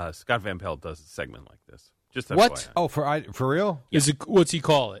 Scott Van Pelt does a segment like this. Just what? FYI. Oh, for real? Is it? What's he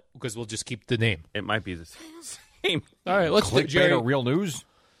call it? Because we'll just keep the name. It might be the same. All right, let's do it, Clickbait Jerry. or real news?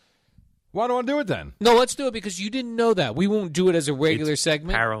 Why don't I do it then? No, let's do it because you didn't know that. We won't do it as a regular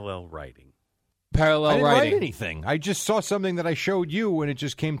segment. Parallel writing. Parallel I didn't writing. write anything. I just saw something that I showed you, and it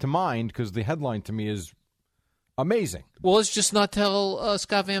just came to mind because the headline to me is amazing. Well, let's just not tell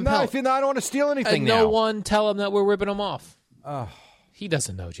Scott Van Pelt. I don't want to steal anything no now. one tell him that we're ripping him off. He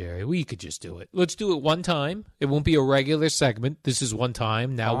doesn't know, Jerry. We could just do it. Let's do it one time. It won't be a regular segment. This is one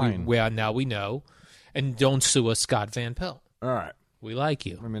time. Now we know. And don't sue us, Scott Van Pelt. All right. We like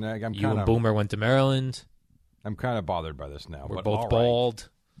you. I mean, I'm you and Boomer went to Maryland. I'm kind of bothered by this now. We're both bald.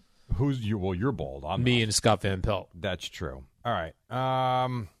 Who's you? Well, you're bald. I'm Me not. and Scott Van Pelt. That's true. All right.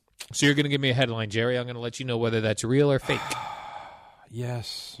 So you're going to give me a headline, Jerry. I'm going to let you know whether that's real or fake.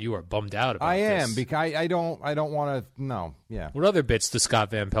 Yes. You are bummed out about this. I am this. because I don't want to. No. Yeah. What other bits does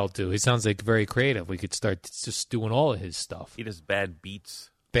Scott Van Pelt do? He sounds like very creative. We could start just doing all of his stuff. He does bad beats.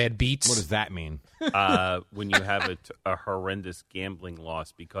 Bad beats? What does that mean? When you have a horrendous gambling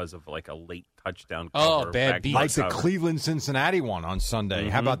loss because of like a late touchdown cover. Oh, bad beats. Like the Cleveland-Cincinnati one on Sunday.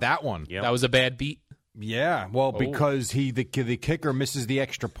 How about that one? Yep. That was a bad beat? Yeah. Well, because the kicker misses the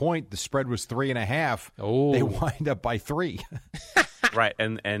extra point, the spread was 3.5. Oh. They wind up by 3. Right,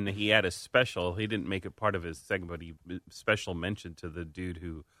 and he had a special. He didn't make it part of his segment, but he special mention to the dude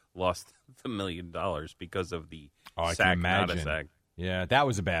who lost the $1 million because of the sack, not a sack. Yeah, that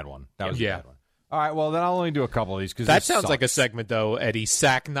was a bad one. That was a bad one. All right, well, then I'll only do a couple of these. Cause that sounds like a segment, though, Eddie.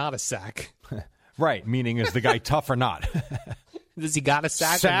 Sack, not a sack. Right, meaning is the guy tough or not? Does he got a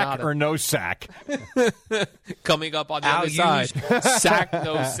sack Sack or no sack? Coming up on the other side. Sack,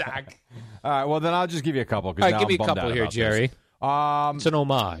 no sack. All right, well, then I'll just give you a couple. All right, give me a couple here, Jerry. It's an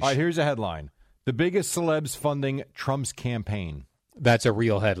homage. All right, here's a headline. The biggest celebs funding Trump's campaign. That's a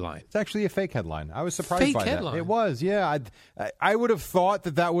real headline. It's actually a fake headline. I was surprised Fake by headline? that. It was, yeah. I would have thought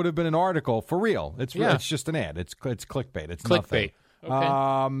that would have been an article for real. It's just an ad. It's clickbait. It's Clickbait.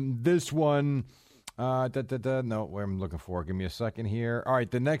 nothing. Okay. This one, no, where I'm looking for. Give me a second here. All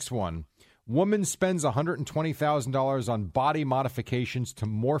right, the next one. Woman spends $120,000 on body modifications to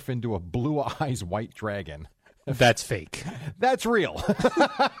morph into a blue eyes white dragon. That's fake. That's real.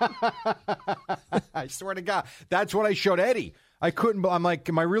 I swear to God. That's what I showed Eddie. I'm like,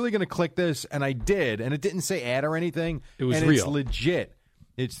 am I really going to click this? And I did. And it didn't say ad or anything. It was and real. It's legit.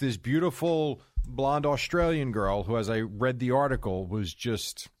 It's this beautiful blonde Australian girl who, as I read the article, was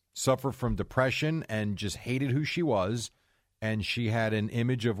just suffered from depression and just hated who she was. And she had an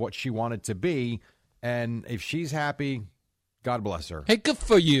image of what she wanted to be. And if she's happy, God bless her. Hey, good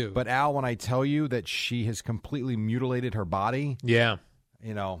for you. But Al, when I tell you that she has completely mutilated her body, yeah,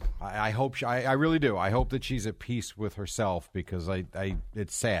 you know, I hope I really do. I hope that she's at peace with herself because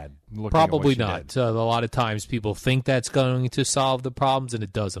it's sad. Probably not. A lot of times people think that's going to solve the problems, and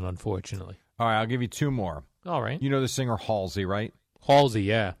it doesn't, unfortunately. All right, I'll give you two more. All right. You know the singer Halsey, right? Halsey,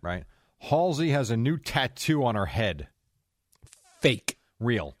 yeah. Right. Halsey has a new tattoo on her head. Fake.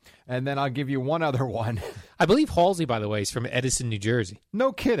 Real. And then I'll give you one other one. I believe Halsey, by the way, is from Edison, New Jersey.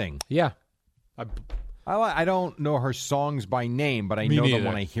 No kidding. Yeah. I don't know her songs by name, but I know them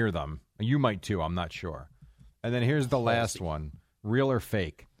when I hear them. You might too. I'm not sure. And then here's the last one. Real or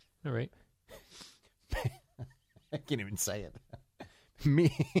fake? All right. I can't even say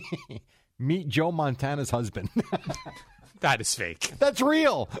it. Meet Joe Montana's husband. That is fake. That's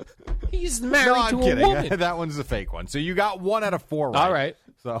real. He's married no, I'm to kidding. a woman. That one's a fake one. So you got 1 out of 4 right. All right.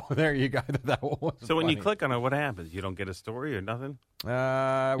 So there you go. That one was So when funny. you click on it, what happens? You don't get a story or nothing?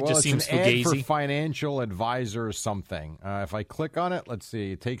 Well, just it's seems an ad for fugazi. financial advisor or something. If I click on it, let's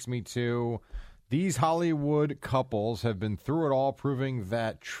see. It takes me to these Hollywood couples have been through it all, proving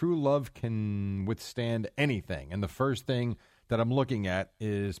that true love can withstand anything. And the first thing that I'm looking at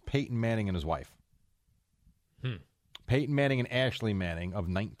is Peyton Manning and his wife. Peyton Manning and Ashley Manning of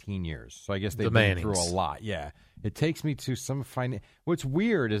 19 years. So I guess they've been through a lot. Yeah. It takes me to some what's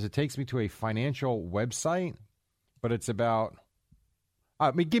weird is it takes me to a financial website, but it's about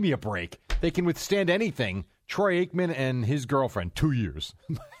give me a break. They can withstand anything. Troy Aikman and his girlfriend, 2 years.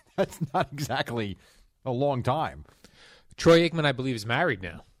 That's not exactly a long time. Troy Aikman, I believe, is married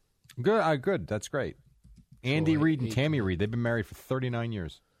now. Good. Good. That's great. Andy Reid and Tammy Reid, they've been married for 39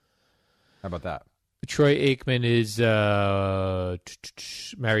 years. How about that? Troy Aikman is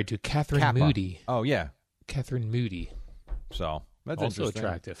married to Catherine Kappa. Moody. Oh, yeah. Catherine Moody. So that's also interesting.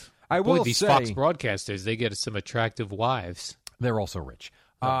 attractive. I Boy, will these say, Fox broadcasters, they get some attractive wives. They're also rich.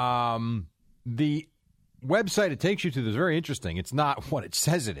 The website it takes you to is very interesting. It's not what it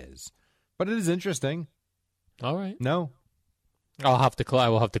says it is, but it is interesting. All right. No? I will have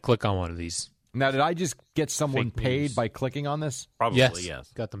to click on one of these. Now, did I just get someone Fake paid news. by clicking on this? Probably,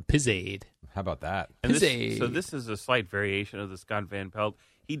 yes. Got them pizzade. How about that? And this is a slight variation of the Scott Van Pelt.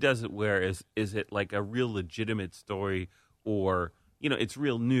 He does it where is it like a real legitimate story or, it's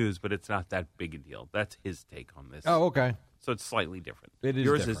real news, but it's not that big a deal. That's his take on this. Oh, okay. So it's slightly different. It is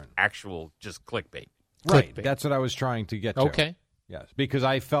Yours different. is actual just clickbait. Right. Clickbait. That's what I was trying to get to. Okay. Yes, because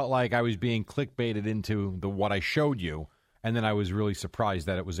I felt like I was being clickbaited into what I showed you, and then I was really surprised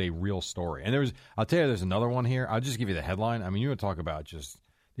that it was a real story. And I'll tell you, there's another one here. I'll just give you the headline. I mean, you want to talk about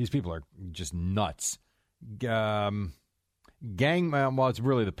these people are just nuts. Well, it's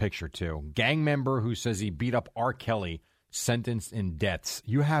really the picture, too. Gang member who says he beat up R. Kelly, sentenced in deaths.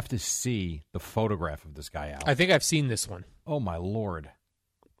 You have to see the photograph of this guy, Al. I think I've seen this one. Oh, my Lord.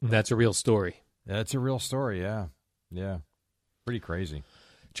 That's a real story. That's a real story, yeah. Yeah. Pretty crazy.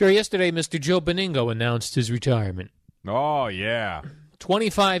 Jerry, yesterday, Mr. Joe Beningo announced his retirement. Oh, yeah.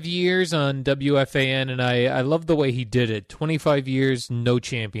 25 years on WFAN, and I love the way he did it. 25 years, no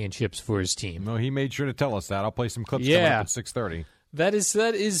championships for his team. No, he made sure to tell us that. I'll play some clips coming up at 6:30. That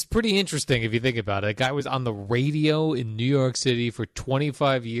is pretty interesting if you think about it. A guy was on the radio in New York City for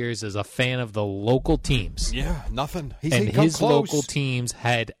 25 years as a fan of the local teams. Yeah, nothing. And his local teams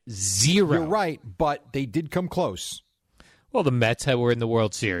had zero. You're right, but they did come close. Well, the Mets were in the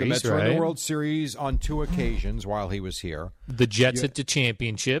World Series, The Mets right? were in the World Series on 2 occasions while he was here. The Jets hit the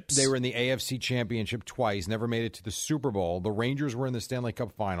championships. They were in the AFC Championship twice, never made it to the Super Bowl. The Rangers were in the Stanley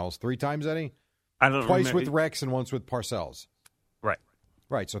Cup Finals 3 times, Eddie? I don't Twice remember. with Rex and once with Parcells. Right.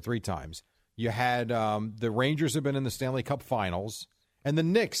 Right, so 3 times. You had the Rangers have been in the Stanley Cup Finals, and the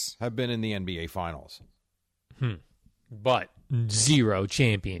Knicks have been in the NBA Finals. But zero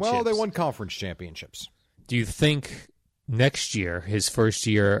championships. Well, they won conference championships. Do you think next year, his first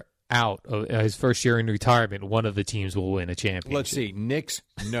year out of his first year in retirement, one of the teams will win a championship. Let's see. Knicks,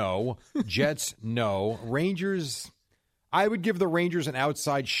 no. Jets, no. Rangers, I would give the Rangers an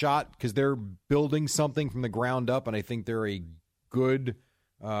outside shot because they're building something from the ground up, and I think they're a good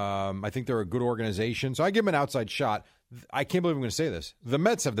organization. So I give them an outside shot. I can't believe I'm going to say this. The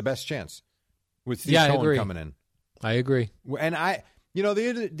Mets have the best chance with Steve Cohen coming in. I agree. And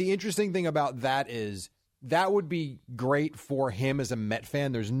the interesting thing about that is that would be great for him as a Met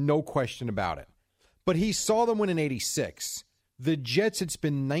fan. There's no question about it. But he saw them win in 86. The Jets, it's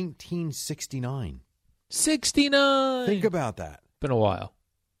been 1969. 69. Think about that. Been a while.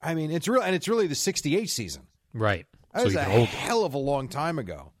 I mean, it's really the 68 season. Right. That was a hell of a long time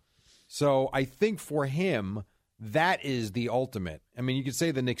ago. So I think for him, that is the ultimate. I mean, you could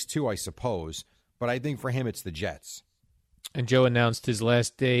say the Knicks too, I suppose. But I think for him, it's the Jets. And Joe announced his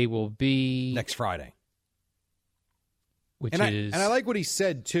last day will be next Friday. And I like what he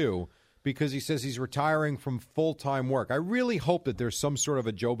said, too, because he says he's retiring from full-time work. I really hope that there's some sort of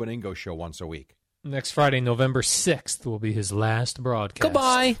a Joe Beningo show once a week. Next Friday, November 6th, will be his last broadcast.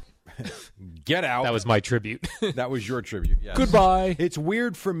 Goodbye. Get out. That was my tribute. That was your tribute, yes. Goodbye. It's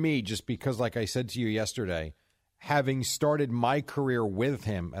weird for me just because, like I said to you yesterday, having started my career with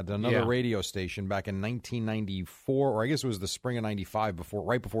him at another radio station back in 1994, or I guess it was the spring of 95,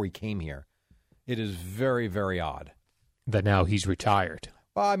 right before he came here, it is very, very odd. That now he's retired.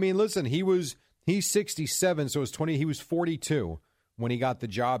 Well, I mean, listen, he's 67, so he was 42 when he got the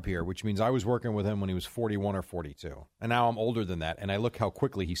job here, which means I was working with him when he was 41 or 42. And now I'm older than that, and I look how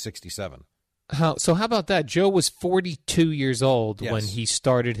quickly he's 67. So how about that? Joe was 42 years old when he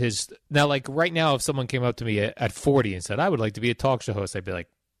started his... Now, like right now, if someone came up to me at 40 and said, I would like to be a talk show host, I'd be like,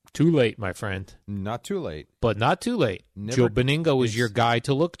 too late, my friend. Not too late. But not too late. Joe Beningo is your guy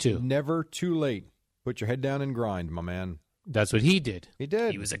to look to. Never too late. Put your head down and grind, my man. That's what he did. He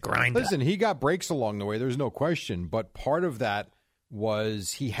did. He was a grinder. Listen, he got breaks along the way. There's no question. But part of that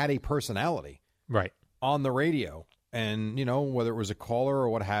was he had a personality. Right. On the radio. And, whether it was a caller or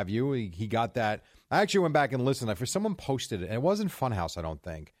what have you, he got that. I actually went back and listened. Someone posted it, and it wasn't Funhouse, I don't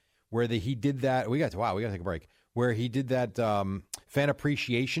think, where he did that. We got to take a break. Where he did that fan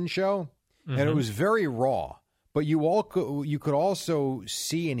appreciation show, and it was very raw. But you could also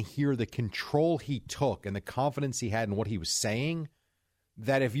see and hear the control he took and the confidence he had in what he was saying,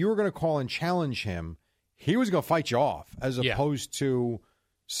 that if you were going to call and challenge him, he was going to fight you off, as opposed to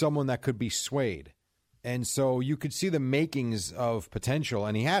someone that could be swayed. And so you could see the makings of potential,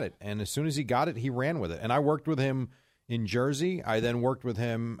 and he had it. And as soon as he got it, he ran with it. And I worked with him in Jersey. I then worked with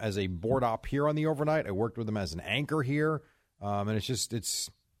him as a board op here on the overnight. I worked with him as an anchor here. And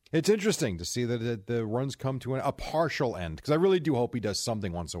it's interesting to see that the runs come to a partial end, because I really do hope he does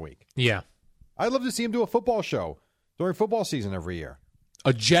something once a week. Yeah. I'd love to see him do a football show during football season every year.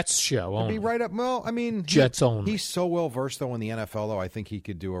 A Jets show only. Be right up. Well, I mean, Jets only. He's so well versed though in the NFL. Though I think he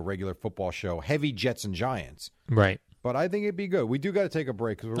could do a regular football show, heavy Jets and Giants. Right. But I think it'd be good. We do got to take a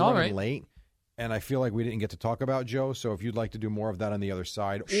break because we're running late, and I feel like we didn't get to talk about Joe. So if you'd like to do more of that on the other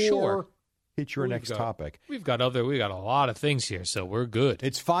side, or hit your next topic. We got a lot of things here, so we're good.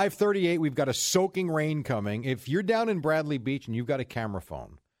 It's 5:38. We've got a soaking rain coming. If you're down in Bradley Beach and you've got a camera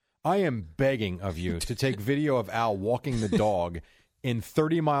phone, I am begging of you to take video of Al walking the dog in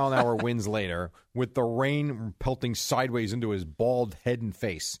 30-mile-an-hour winds later with the rain pelting sideways into his bald head and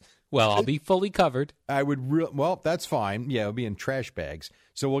face. Well, I'll be fully covered. I would. Well, that's fine. Yeah, it'll be in trash bags.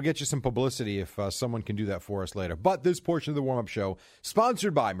 So we'll get you some publicity if someone can do that for us later. But this portion of the warm-up show,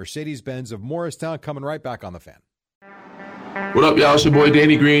 sponsored by Mercedes-Benz of Morristown, coming right back on The Fan. What up, y'all? It's your boy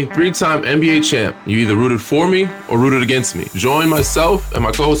Danny Green, 3-time NBA champ. You either rooted for me or rooted against me. Join myself and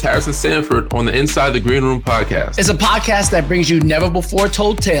my co-host Harrison Sanford on the Inside the Green Room podcast. It's a podcast that brings you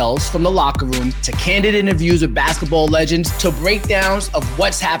never-before-told tales from the locker room to candid interviews with basketball legends to breakdowns of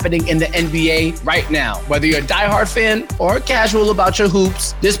what's happening in the NBA right now. Whether you're a diehard fan or casual about your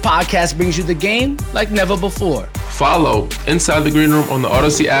hoops, this podcast brings you the game like never before. Follow Inside the Green Room on the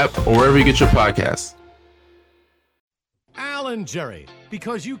Odyssey app or wherever you get your podcasts. Al and Jerry,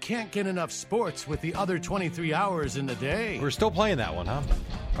 because you can't get enough sports with the other 23 hours in the day. We're still playing that one, huh?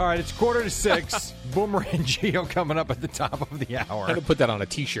 All right, it's 5:45. Boomer and Gio coming up at the top of the hour. I'm going to put that on a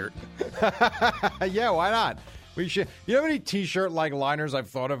T-shirt. Yeah, why not? We should. You know how many T-shirt like liners I've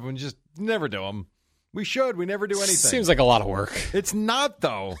thought of and just never do them? We should. We never do anything. Seems like a lot of work. It's not,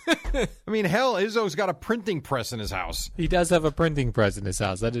 though. I mean, hell, Izzo's got a printing press in his house. He does have a printing press in his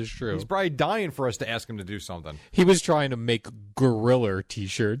house. That is true. He's probably dying for us to ask him to do something. He was trying to make Gorilla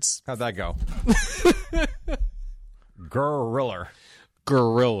T-shirts. How'd that go? Gorilla.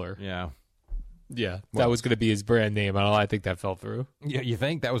 Gorilla. Yeah. Yeah, that was going to be his brand name. I think that fell through. Yeah, you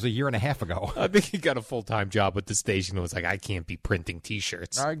think? That was a year and a half ago. I think he got a full-time job with the station and was like, I can't be printing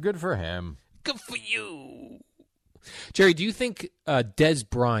T-shirts. All right, good for him. Good for you. Jerry, do you think Dez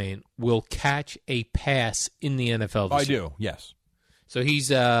Bryant will catch a pass in the NFL this year? I do, yes. So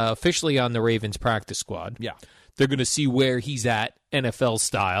he's officially on the Ravens practice squad. Yeah. They're going to see where he's at NFL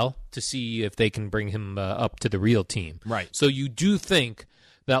style to see if they can bring him up to the real team. Right. So you do think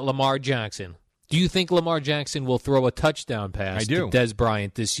that Lamar Jackson will throw a touchdown pass to Dez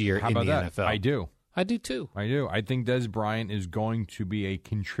Bryant this year in the NFL? I do. I do too. I do. I think Dez Bryant is going to be a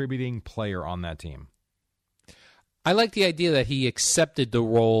contributing player on that team. I like the idea that he accepted the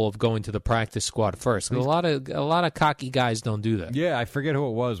role of going to the practice squad first. A lot of cocky guys don't do that. Yeah, I forget who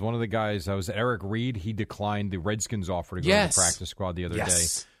it was. One of the guys, was Eric Reed. He declined the Redskins offer to go to the practice squad the other day.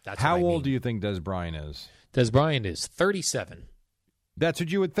 How old do you think Dez Bryant is? Dez Bryant is 37. That's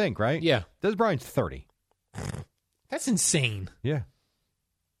what you would think, right? Yeah. Dez Bryant's 30. That's insane. Yeah.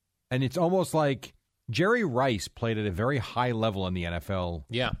 And it's almost like Jerry Rice played at a very high level in the NFL.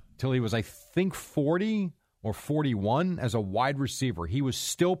 Yeah. Till he was, I think, 40 or 41 as a wide receiver. He was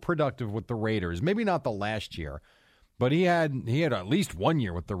still productive with the Raiders. Maybe not the last year, but he had at least 1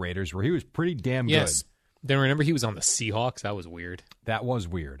 year with the Raiders where he was pretty damn good. Then remember he was on the Seahawks? That was weird. That was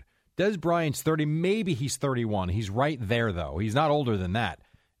weird. Dez Bryant's 30. Maybe he's 31. He's right there, though. He's not older than that.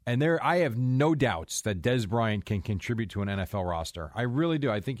 And I have no doubts that Dez Bryant can contribute to an NFL roster. I really do.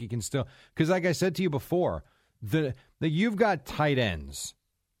 I think he can still. Because like I said to you before, you've got tight ends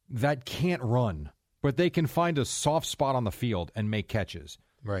that can't run, but they can find a soft spot on the field and make catches.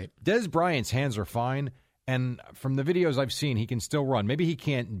 Right. Dez Bryant's hands are fine, and from the videos I've seen, he can still run. Maybe he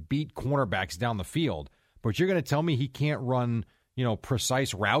can't beat cornerbacks down the field, but you're going to tell me he can't run,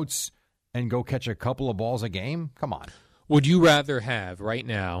 precise routes and go catch a couple of balls a game? Come on. Would you rather have right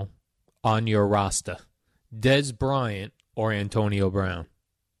now on your roster Dez Bryant or Antonio Brown?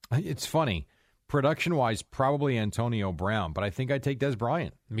 It's funny. Production-wise, probably Antonio Brown, but I think I'd take Dez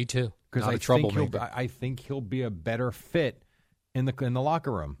Bryant. Me too. Because I think he'll be a better fit in the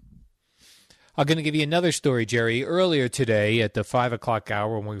locker room. I'm going to give you another story, Jerry. Earlier today at the 5 o'clock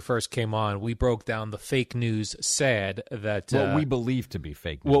hour when we first came on, we broke down the fake news sad that... What we believe to be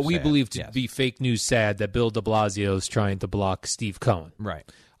fake news What we believe to be fake news sad that Bill de Blasio is trying to block Steve Cohen. Right.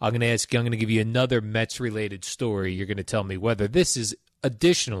 I'm going to give you another Mets-related story. You're going to tell me whether this is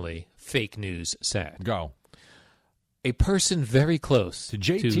additionally fake news sad. Go. A person very close to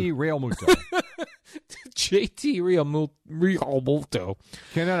JT Realmuto. JT Realmuto.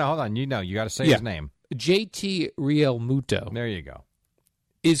 Okay, no, hold on. You got to say his name. JT Realmuto. There you go.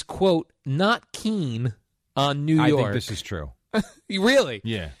 Is, quote, not keen on New York. I think this is true. Really?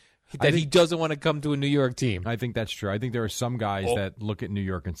 Yeah. That he doesn't want to come to a New York team. I think that's true. I think there are some guys that look at New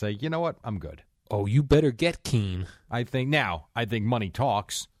York and say, you know what, I'm good. Oh, you better get keen. I think money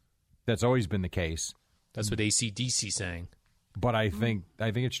talks. That's always been the case. That's what AC/DC saying. But I think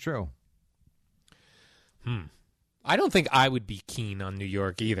it's true. I don't think I would be keen on New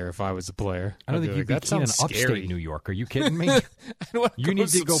York either if I was a player. I don't think you'd be keen on upstate New York. Are you kidding me? You need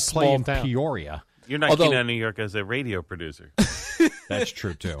to go play in Peoria. You're not keen on New York as a radio producer. That's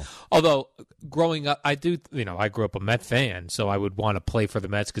true, too. Although, growing up, I grew up a Met fan, so I would want to play for the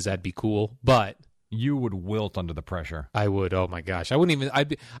Mets because that'd be cool. But you would wilt under the pressure. I would. Oh, my gosh. I wouldn't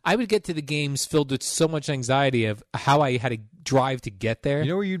even. I would get to the games filled with so much anxiety of how I had to drive to get there. You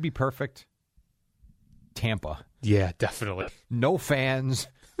know where you'd be perfect? Tampa. Yeah, definitely. No fans,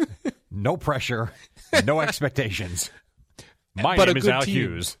 no pressure, no expectations. My name is Al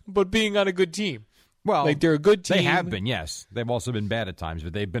Hughes. But being on a good team. Well, like they're a good team. They have been, yes. They've also been bad at times,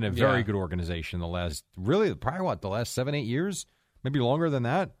 but they've been a very good organization the last 7-8 years? Maybe longer than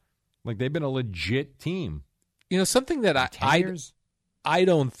that. Like they've been a legit team. Something that I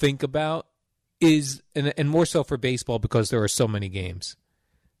don't think about is, and more so for baseball because there are so many games,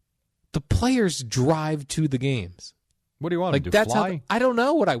 the players drive to the games. What do you want them to do, fly? I don't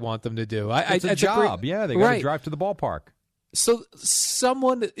know what I want them to do. It's a job. They got to drive to the ballpark. So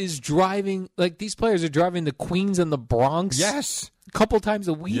someone is driving, like these players are driving to Queens and the Bronx. Yes. A couple times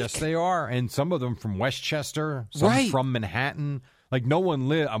a week. Yes, they are. And some of them from Westchester, some from Manhattan. Like no one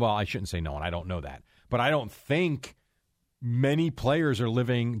well, I shouldn't say no one. I don't know that. But I don't think many players are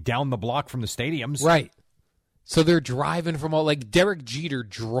living down the block from the stadiums. Right. So they're driving from like Derek Jeter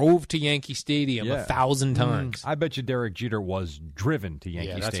drove to Yankee Stadium 1,000 times. I bet you Derek Jeter was driven to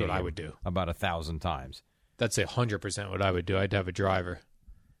Yankee Stadium. That's what I would do. About 1,000 times. That's 100% what I would do. I'd have a driver.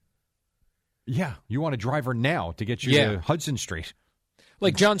 Yeah, you want a driver now to get you to Hudson Street.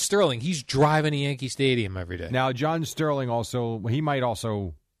 Like John Sterling, he's driving to Yankee Stadium every day. Now, John Sterling he might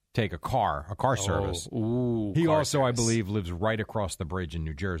also take a car service. He also, I believe, lives right across the bridge in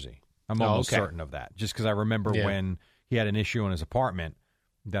New Jersey. I'm almost certain of that, just because I remember when he had an issue in his apartment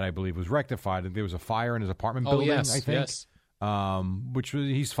that I believe was rectified. There was a fire in his apartment building, I think, which was,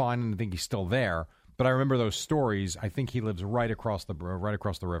 he's fine, and I think he's still there. But I remember those stories. I think he lives right across the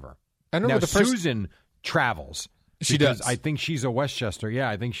river. I remember Susan travels. She does. I think she's a Westchester. Yeah,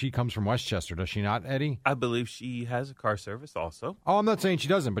 I think she comes from Westchester. Does she not, Eddie? I believe she has a car service also. Oh, I'm not saying she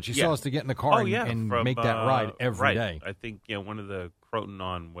doesn't, but she still has to get in the car and make that ride every day. I think one of the Croton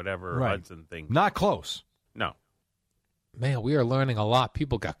on whatever Hudson thing. Not close. No. Man, we are learning a lot.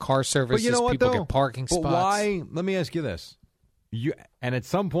 People got car services. But you know what, people get parking spots. But why? Let me ask you this. And at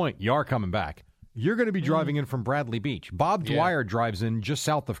some point, you are coming back. You're going to be driving in from Bradley Beach. Bob Dwyer drives in just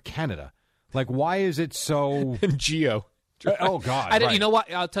south of Canada. Like, why is it so... Geo. Oh, God. You know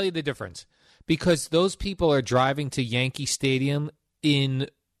what? I'll tell you the difference. Because those people are driving to Yankee Stadium in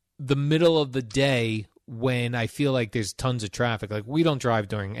the middle of the day when I feel like there's tons of traffic. Like, we don't drive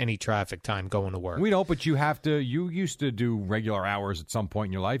during any traffic time going to work. We don't, but you have to... You used to do regular hours at some point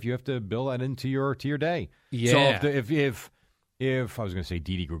in your life. You have to build that into your day. Yeah. So if I was going to say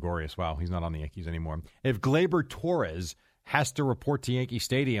Didi Gregorius, wow, he's not on the Yankees anymore. If Gleyber Torres has to report to Yankee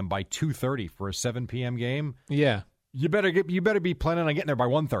Stadium by 2:30 for a 7 p.m. game, you better be planning on getting there by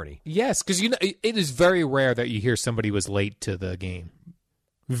 1:30. Yes, because it is very rare that you hear somebody was late to the game.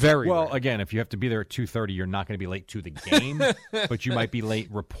 Very well. rare. Again, if you have to be there at 2:30, you're not going to be late to the game, but you might be late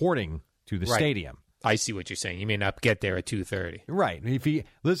reporting to the stadium. I see what you're saying. You may not get there at 2:30. Right. If he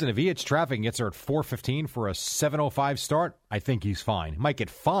hits traffic and gets there at 4:15 for a 7:05 start, I think he's fine. He might get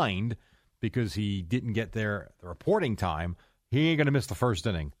fined because he didn't get there at the reporting time. He ain't going to miss the first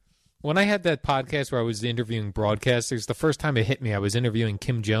inning. When I had that podcast where I was interviewing broadcasters, the first time it hit me, I was interviewing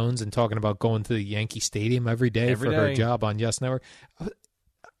Kim Jones and talking about going to the Yankee Stadium every day for her job on Yes Network.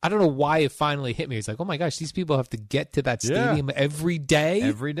 I don't know why it finally hit me. It's like, oh my gosh, these people have to get to that stadium every day?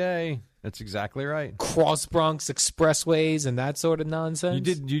 Every day. That's exactly right. Cross Bronx expressways and that sort of nonsense.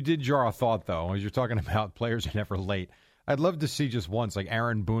 You did jar a thought, though, as you're talking about players are never late. I'd love to see just once, like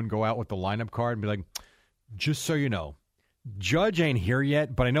Aaron Boone go out with the lineup card and be like, just so you know, Judge ain't here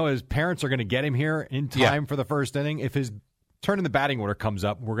yet, but I know his parents are going to get him here in time for the first inning. If his turn in the batting order comes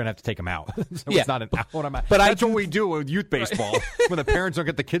up, we're going to have to take him out. So it's not an out. But that's what we do with youth baseball when the parents don't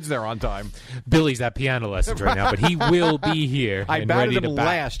get the kids there on time. Billy's at piano lessons right now, but he will be here. I batted him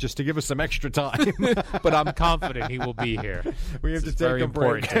last just to give us some extra time. But I'm confident he will be here. We have to take a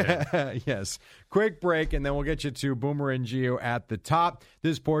break. Yes. Quick break, and then we'll get you to Boomer and Geo at the top.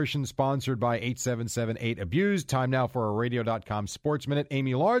 This portion sponsored by 877-8-ABUSED. Time now for a Radio.com Sports Minute.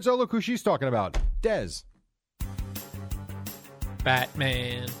 Amy Larzo, look who she's talking about. Dez.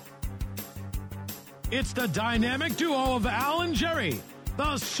 Batman. It's the dynamic duo of Al and Jerry,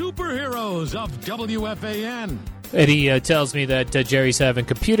 the superheroes of WFAN. Eddie tells me that Jerry's having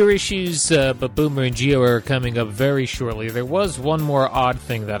computer issues, but Boomer and Geo are coming up very shortly. There was one more odd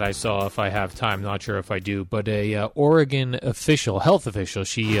thing that I saw, if I have time, not sure if I do, but a Oregon health official,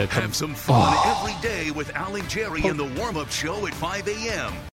 she Have some fun every day with Al and Jerry in the warm-up show at 5 a.m.